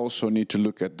 But we also need to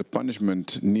look at the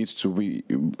punishment needs to be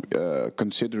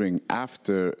considering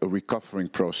after a recovering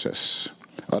process.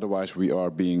 Otherwise, we are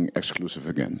being exclusive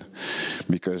again.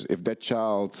 Because if that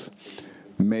child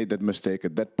made that mistake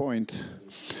at that point,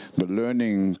 the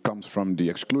learning comes from the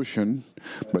exclusion,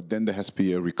 but then there has to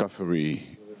be a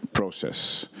recovery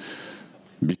process.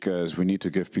 Because we need to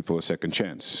give people a second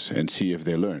chance and see if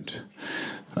they learned,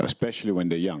 especially when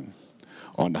they're young.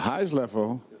 On the highest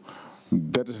level,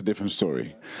 that is a different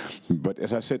story. But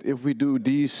as I said, if we do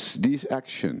these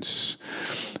actions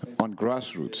on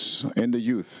grassroots, in the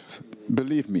youth,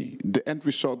 believe me, the end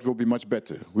result will be much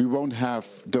better. We won't have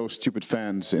those stupid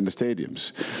fans in the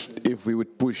stadiums if we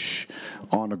would push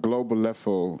on a global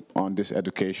level on this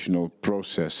educational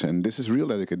process. And this is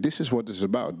real etiquette. This is what it's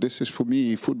about. This is, for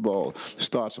me, football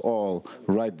starts all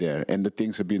right there. And the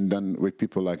things have been done with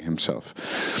people like himself.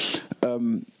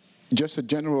 Just a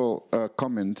general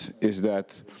comment is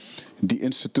that the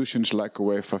institutions like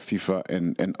UEFA, FIFA,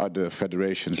 and other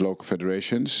federations, local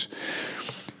federations,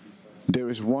 there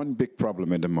is one big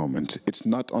problem at the moment. It's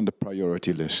not on the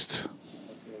priority list.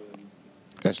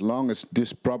 As long as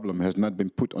this problem has not been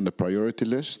put on the priority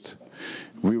list,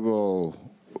 we will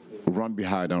run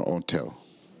behind our own tail.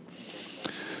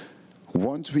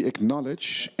 Once we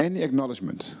acknowledge any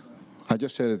acknowledgement, I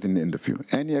just said it in the interview,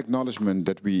 any acknowledgement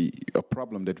that a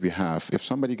problem that we have, if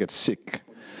somebody gets sick,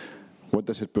 what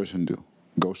does that person do?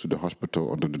 Goes to the hospital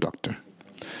or to the doctor.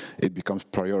 It becomes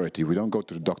priority. We don't go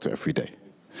to the doctor every day.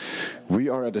 We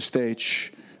are at a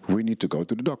stage, we need to go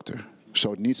to the doctor.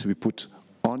 So it needs to be put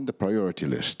on the priority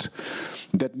list.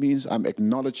 That means I'm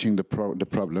acknowledging the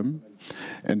problem,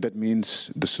 and that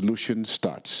means the solution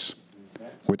starts.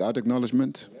 Without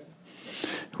acknowledgement,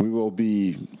 we will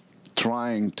be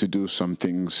trying to do some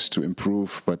things to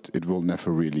improve, but it will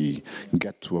never really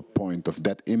get to a point of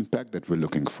that impact that we're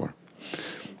looking for.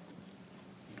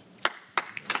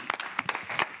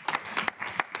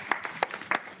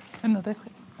 Another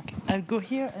question. Okay. I'll go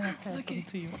here and I'll come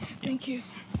to you. Thank you.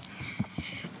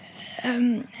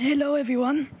 Hello,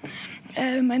 everyone.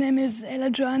 My name is Ella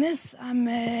Johannes. I'm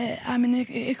an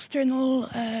external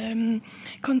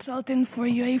consultant for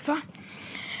UEFA.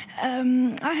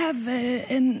 I have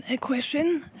a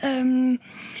question.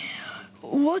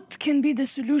 What can be the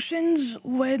solutions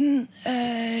when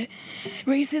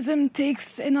racism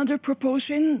takes another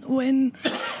proportion, when,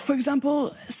 for example,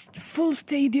 full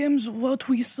stadiums, what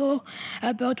we saw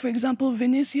about, for example,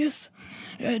 Vinicius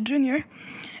Jr.,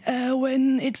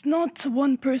 when it's not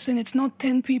one person, it's not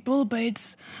 10 people, but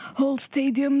it's whole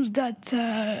stadiums that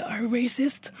are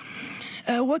racist?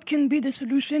 What can be the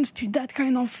solutions to that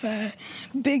kind of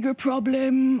bigger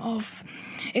problem of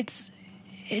it's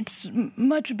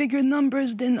much bigger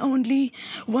numbers than only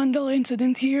 $1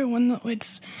 incident here, when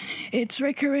it's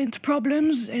recurrent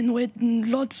problems and with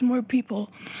lots more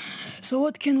people. So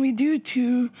what can we do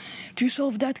to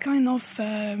solve that kind of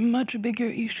much bigger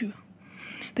issue?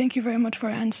 Thank you very much for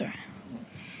your answer.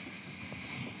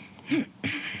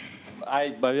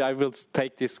 I will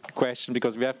take this question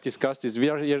because we have discussed this. We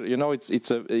are here, you know,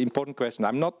 it's an important question.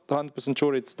 I'm not 100%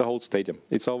 sure it's the whole stadium.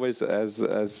 It's always, as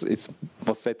it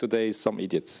was said today, some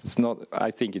idiots. It's not.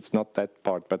 I think it's not that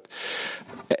part. But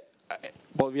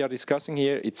what we are discussing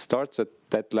here, it starts at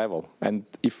that level. And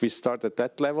if we start at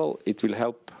that level, it will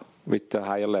help with the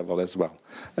higher level as well.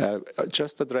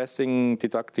 Just addressing,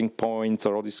 deducting points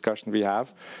or all discussion we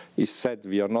have is said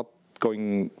we are not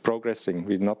progressing.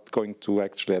 We're not going to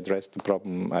actually address the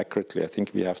problem accurately. I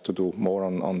think we have to do more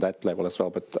on that level as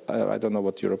well. But I don't know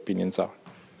what your opinions are.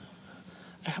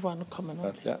 I have one comment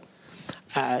on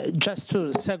yeah. Just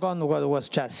to second what was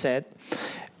just said,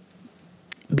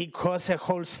 because a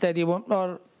whole stadium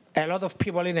or a lot of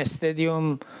people in a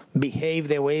stadium behave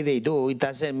the way they do, it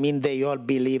doesn't mean they all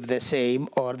believe the same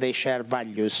or they share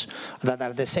values that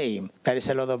are the same. There is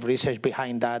a lot of research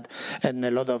behind that and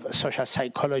a lot of social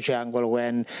psychology angle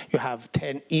when you have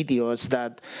 10 idiots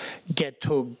that get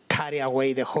to carry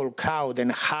away the whole crowd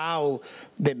and how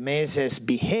the masses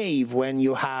behave when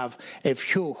you have a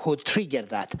few who trigger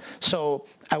that. So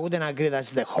I wouldn't agree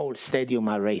that's the whole stadium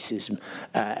are racist.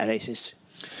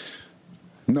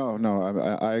 No,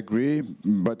 I agree,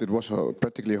 but it was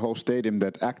practically a whole stadium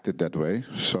that acted that way.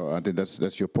 So I think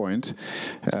that's your point.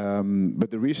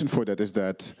 But the reason for that is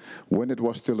that when it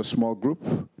was still a small group,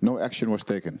 no action was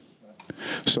taken.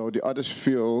 So the others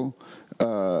feel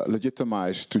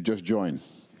legitimized to just join.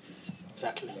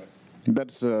 Exactly.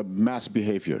 That's mass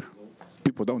behavior.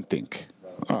 People don't think.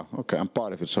 Oh, okay, I'm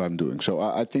part of it, so I'm doing. So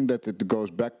I think that it goes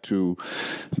back to,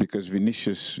 because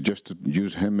Vinicius, just to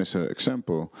use him as an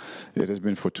example, it has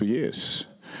been for 2 years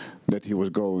that he was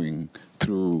going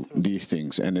through these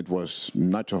things, and it was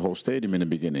not a whole stadium in the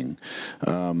beginning.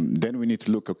 Then we need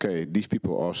to look, okay, these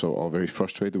people also are very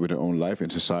frustrated with their own life in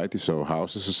society, so how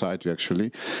is the society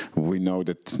actually? We know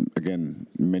that, again,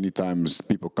 many times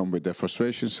people come with their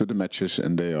frustrations to the matches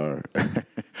and they are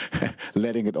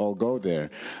letting it all go there,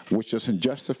 which doesn't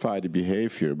justify the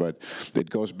behavior, but it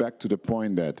goes back to the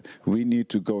point that we need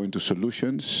to go into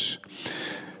solutions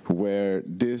where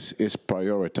this is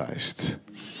prioritized.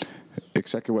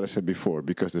 Exactly what I said before,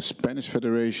 because the Spanish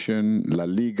Federation, La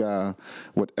Liga,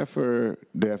 whatever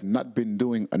they have not been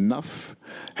doing enough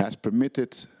has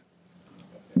permitted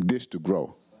this to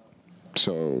grow.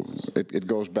 So it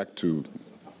goes back to,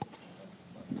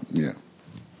 yeah.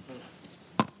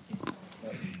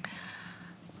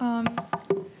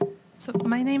 So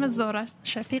my name is Zora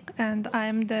Shafiq, and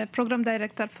I'm the program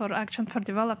director for Action for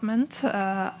Development.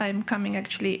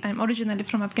 I'm originally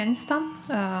from Afghanistan,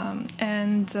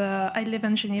 and I live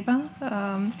in Geneva.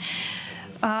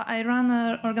 I run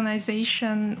an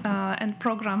organization and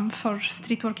program for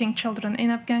street working children in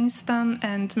Afghanistan,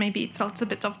 and maybe it's a little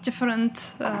bit of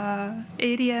different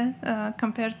area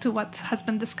compared to what has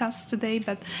been discussed today,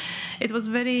 but it was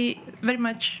very, very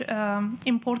much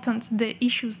important, the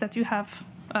issues that you have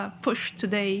pushed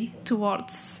today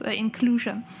towards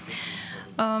inclusion.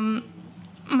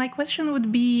 My question would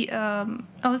be a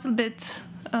little bit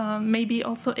maybe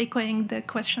also echoing the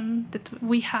question that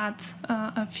we had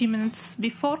a few minutes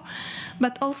before,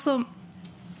 but also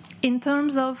in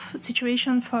terms of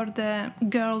situation for the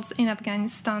girls in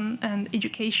Afghanistan and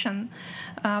education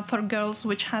for girls,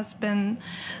 which has been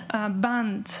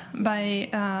banned by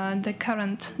the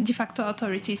current de facto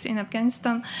authorities in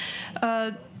Afghanistan.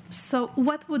 So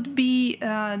what would be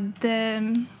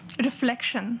the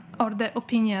reflection or the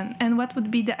opinion, and what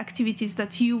would be the activities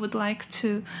that you would like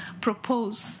to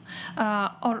propose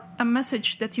or a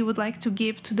message that you would like to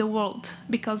give to the world?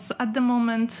 Because at the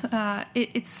moment,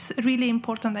 it's really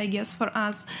important, I guess, for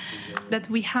us that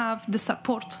we have the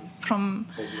support from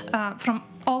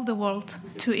all the world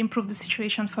to improve the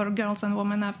situation for girls and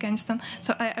women in Afghanistan.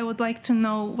 So I would like to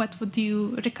know what would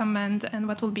you recommend and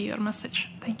what will be your message.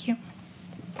 Thank you.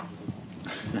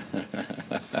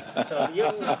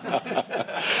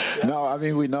 No, I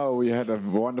mean, we had a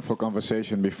wonderful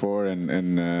conversation before, and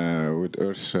with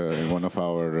Urs in one of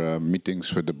our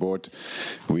meetings with the board,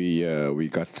 we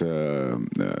got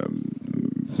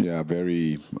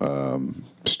very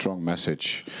strong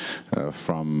message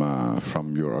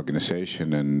from your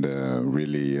organization, and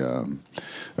really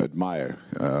admire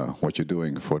what you're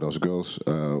doing for those girls.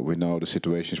 We know the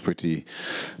situation is pretty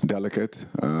delicate,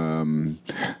 and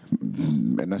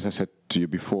as I said to you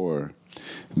before,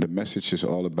 the message is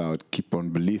all about keep on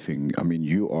believing. I mean,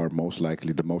 you are most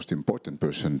likely the most important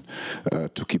person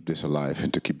to keep this alive,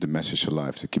 and to keep the message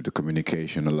alive, to keep the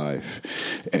communication alive,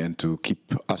 and to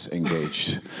keep us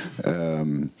engaged.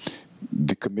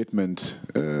 the commitment,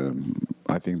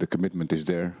 I think the commitment is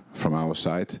there from our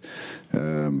side.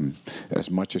 As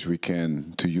much as we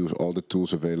can to use all the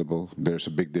tools available. There's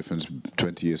a big difference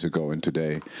 20 years ago and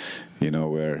today, you know,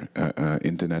 where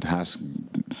internet has,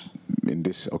 in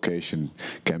this occasion,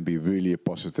 can be really a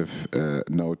positive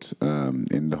note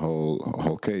in the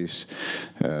whole case,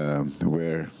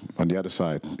 where on the other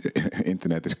side,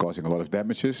 internet is causing a lot of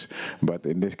damages. But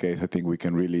in this case, I think we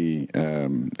can really,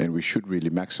 and we should really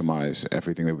maximize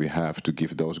everything that we have to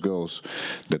give those girls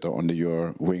that are under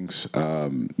your wings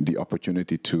the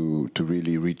opportunity to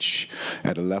really reach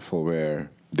at a level where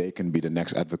they can be the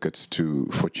next advocates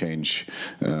for change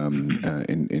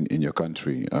in your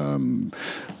country.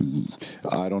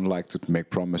 I don't like to make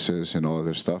promises and all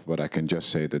other stuff, but I can just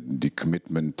say that the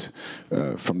commitment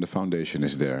from the foundation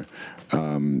is there,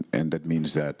 and that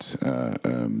means that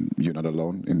you're not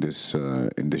alone in this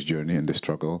journey, in this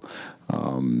struggle.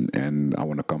 And I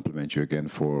want to compliment you again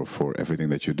for everything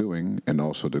that you're doing, and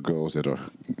also the girls that are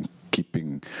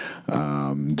keeping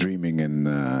dreaming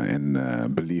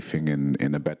and believing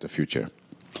in a better future.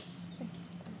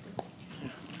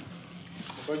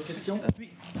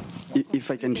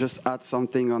 If I can just add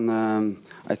something on,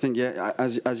 I think, yeah,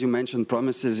 as you mentioned,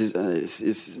 promises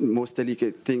is most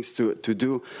delicate things to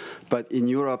do. But in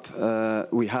Europe,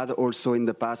 we had also in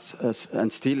the past,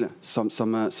 and still,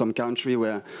 some country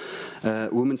where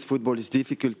women's football is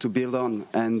difficult to build on.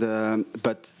 And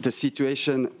but the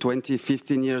situation 20,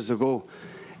 15 years ago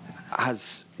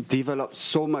has developed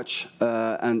so much,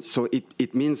 and so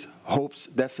it means hopes,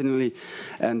 definitely,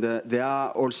 and there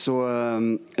are also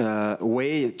a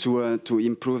way to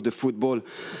improve the football.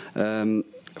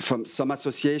 From some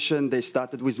association, they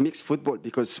started with mixed football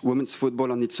because women's football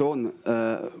on its own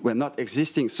were not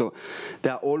existing. So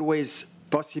there are always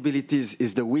possibilities,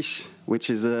 is the wish, which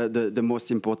is the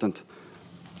most important.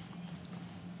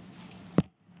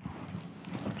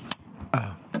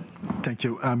 Thank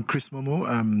you. I'm Chris Momo.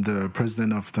 I'm the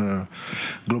president of the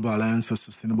Global Alliance for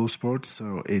Sustainable Sport.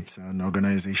 So it's an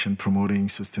organization promoting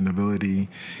sustainability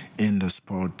in the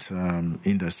sport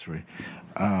industry.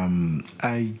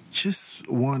 I just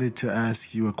wanted to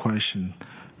ask you a question.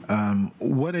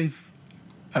 What I've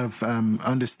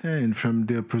understand from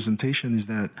their presentation is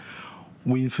that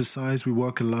we emphasize, we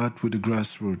work a lot with the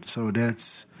grassroots. So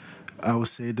that's, I would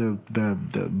say, the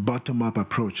bottom-up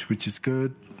approach, which is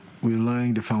good. We're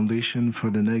laying the foundation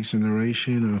for the next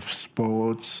generation of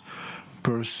sports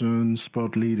persons,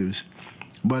 sport leaders.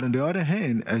 But on the other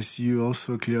hand, as you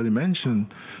also clearly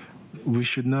mentioned, we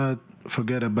should not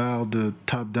forget about the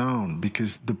top-down,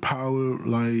 because the power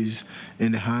lies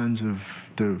in the hands of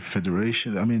the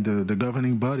federation, the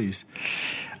governing bodies.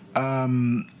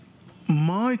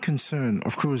 My concern,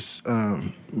 of course,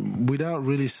 without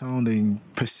really sounding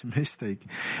pessimistic,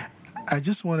 I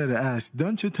just wanted to ask,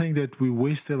 don't you think that we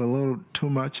wasted a little too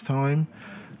much time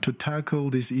to tackle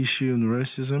this issue in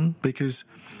racism? Because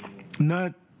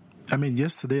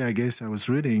yesterday, I guess I was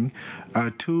reading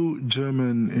 2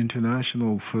 German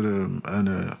international for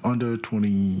the under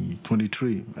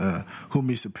 23 who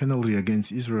missed a penalty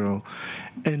against Israel,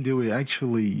 and they were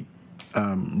actually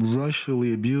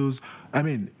racially abused.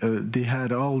 They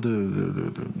had all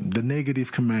the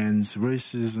negative comments,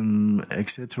 racism,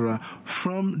 etc.,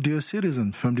 from their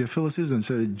citizens, from their fellow citizens.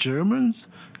 So the German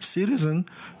citizen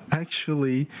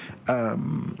actually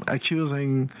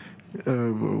accusing,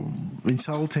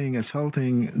 insulting,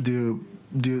 assaulting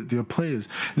their players.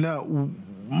 Now,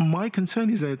 my concern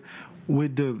is that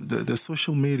with the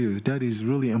social media, that is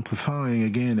really amplifying,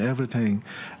 again, everything.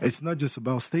 It's not just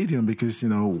about stadium, because,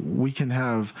 we can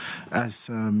have, as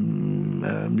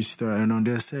Mr.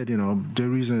 Hernandez said,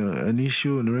 there is an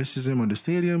issue in racism on the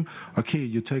stadium. Okay,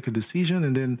 you take a decision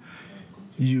and then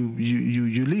you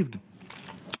leave.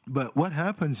 But what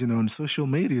happens, on social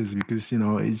media is, because,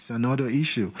 it's another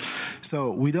issue.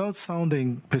 So without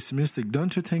sounding pessimistic,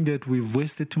 don't you think that we've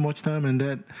wasted too much time and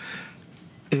that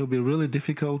it'll be really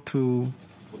difficult to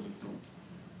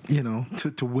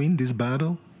win this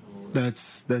battle?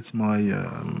 That's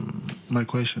my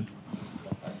question.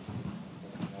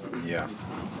 Yeah.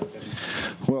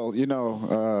 Well,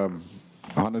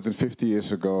 150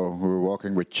 years ago, we were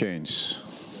walking with chains.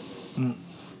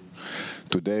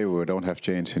 Today, we don't have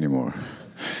chains anymore.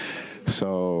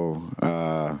 So,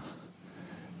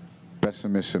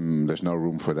 pessimism, there's no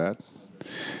room for that.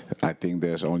 I think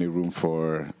there's only room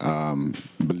for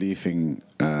believing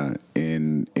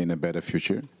in a better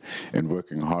future and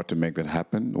working hard to make that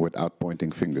happen without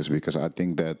pointing fingers, because I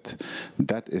think that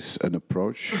is an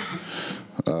approach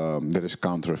that is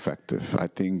counter-effective. I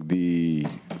think the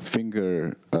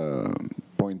finger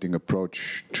pointing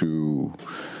approach to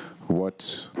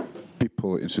what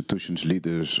people, institutions,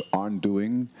 leaders aren't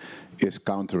doing is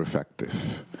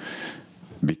counter-effective,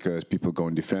 because people go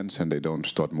in defense and they don't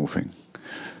start moving.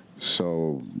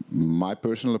 So my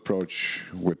personal approach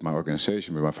with my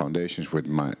organization, with my foundations, with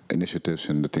my initiatives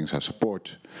and the things I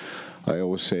support, I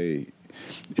always say,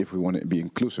 if we want to be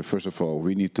inclusive, first of all,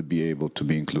 we need to be able to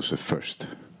be inclusive first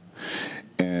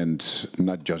and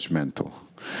not judgmental.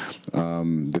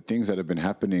 The things that have been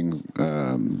happening,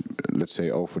 let's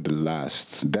say, over the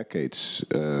last decades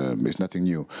is nothing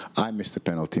new. I missed a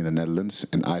penalty in the Netherlands,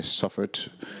 and I suffered,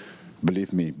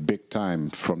 believe me, big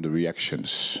time from the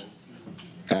reactions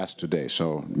as today.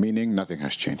 So, meaning nothing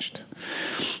has changed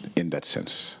in that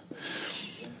sense.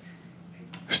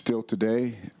 Still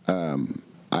today,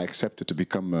 I accepted to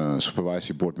become a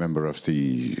supervisory board member of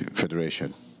the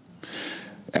federation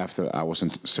after I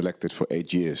wasn't selected for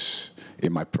 8 years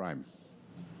in my prime.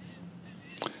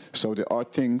 So there are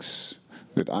things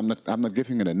that I'm not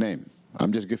giving it a name.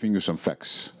 I'm just giving you some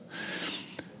facts.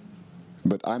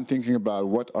 But I'm thinking about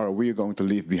what are we going to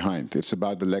leave behind. It's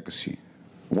about the legacy.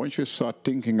 Once you start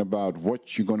thinking about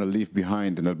what you're going to leave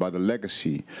behind and about the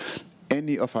legacy,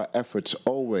 any of our efforts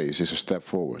always is a step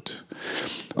forward.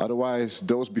 Otherwise,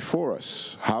 those before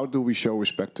us, how do we show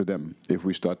respect to them if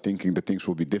we start thinking that things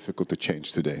will be difficult to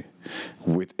change today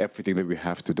with everything that we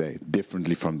have today,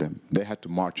 differently from them? They had to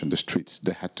march on the streets.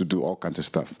 They had to do all kinds of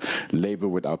stuff, labor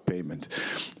without payment.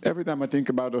 Every time I think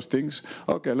about those things,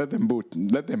 okay, let them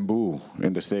boo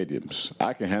in the stadiums.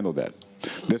 I can handle that.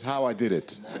 That's how I did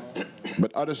it.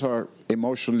 But others are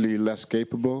emotionally less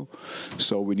capable,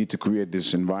 so we need to create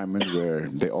this environment where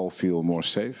they all feel more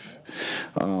safe.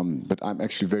 But I'm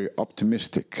actually very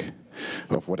optimistic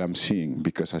of what I'm seeing,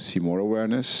 because I see more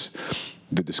awareness.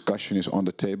 The discussion is on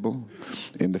the table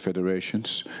in the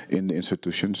federations, in the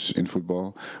institutions, in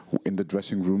football, in the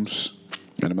dressing rooms.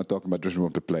 And I'm not talking about dressing room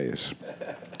of the players.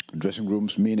 Dressing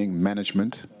rooms meaning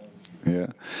management.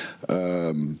 Yeah.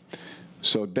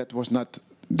 So that was not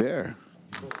there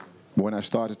when I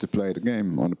started to play the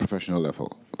game on a professional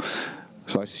level.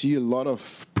 So I see a lot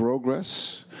of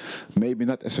progress, maybe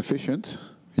not as efficient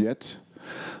yet,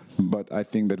 but I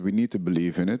think that we need to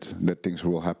believe in it, that things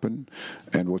will happen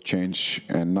and will change,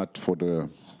 and not for the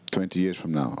 20 years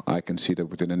from now. I can see that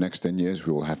within the next 10 years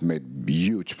we will have made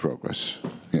huge progress.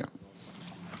 Yeah.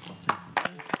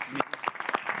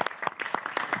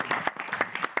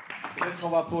 On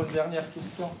va pour une dernière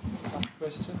question.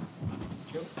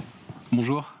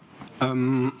 Bonjour.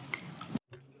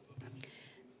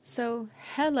 So,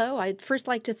 hello. I'd first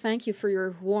like to thank you for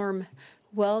your warm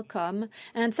welcome.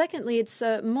 And secondly, it's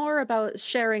more about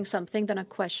sharing something than a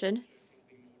question.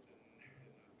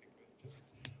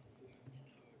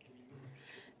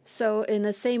 So, in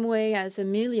the same way as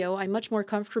Emilio, I'm much more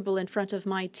comfortable in front of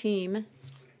my team.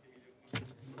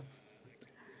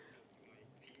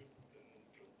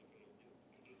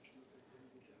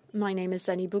 My name is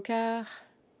Zani Boukar.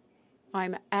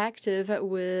 I'm active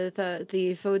with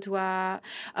the Vaudois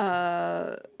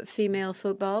female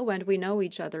football when we know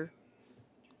each other,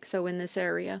 so in this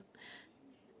area.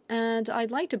 And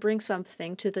I'd like to bring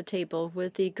something to the table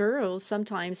with the girls,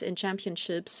 sometimes in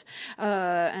championships,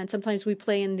 and sometimes we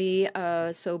play in the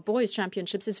boys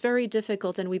championships. It's very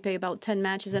difficult, and we play about 10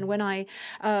 matches. And when I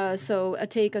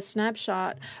take a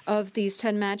snapshot of these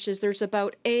 10 matches, there's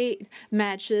about 8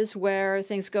 matches where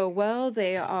things go well.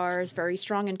 They are very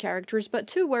strong in characters, but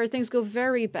 2 where things go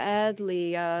very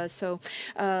badly.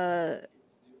 The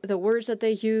words that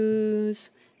they use.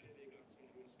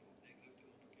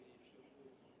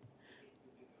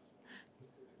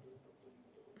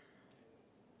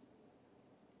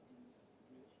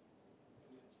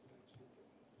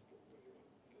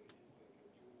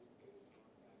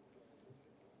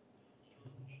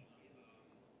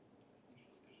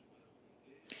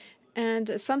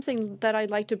 And something that I'd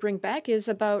like to bring back is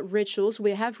about rituals.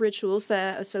 We have rituals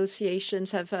that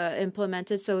associations have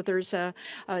implemented. So there's a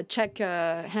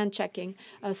hand checking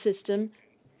system.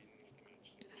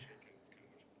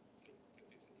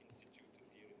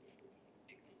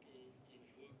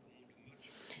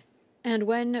 And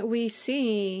when we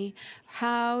see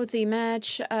how the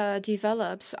match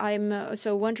develops, I'm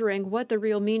so wondering what the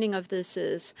real meaning of this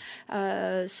is.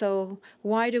 So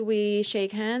why do we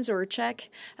shake hands or check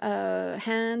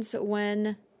hands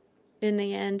when, in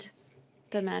the end,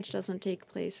 the match doesn't take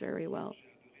place very well?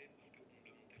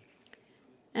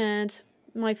 And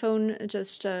my phone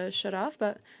just shut off,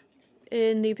 but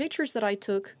in the pictures that I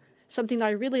took, Something that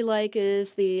I really like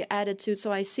is the attitude.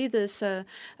 So I see this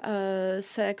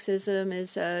sexism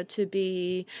is to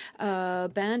be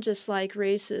banned just like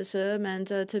racism. And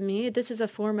to me, this is a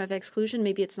form of exclusion.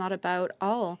 Maybe it's not about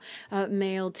all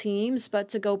male teams, but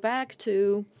to go back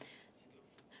to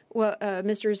what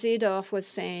Mr. Zedorf was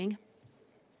saying,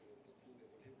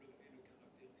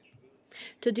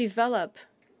 to develop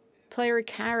player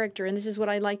character, and this is what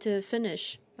I'd like to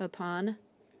finish upon.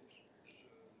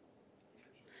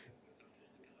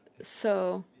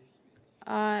 So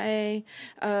I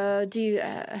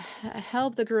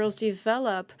help the girls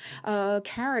develop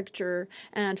character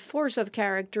and force of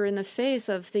character in the face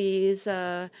of these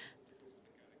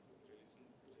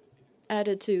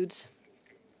attitudes.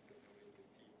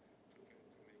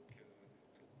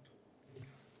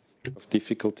 Of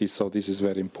difficulties, so this is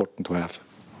very important to have.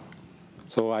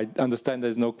 So I understand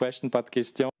there's no question, but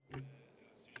question.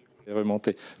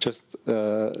 Just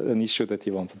an issue that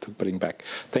he wanted to bring back.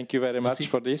 Thank you very much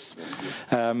for this.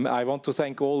 I want to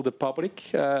thank all the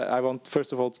public. I want,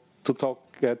 first of all, to talk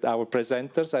at our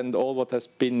presenters and all what has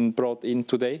been brought in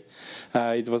today.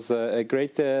 It was a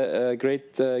great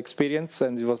experience,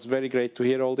 and it was very great to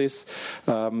hear all this.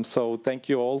 So thank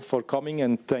you all for coming,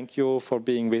 and thank you for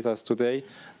being with us today.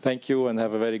 Thank you, and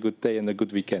have a very good day and a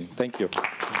good weekend. Thank you.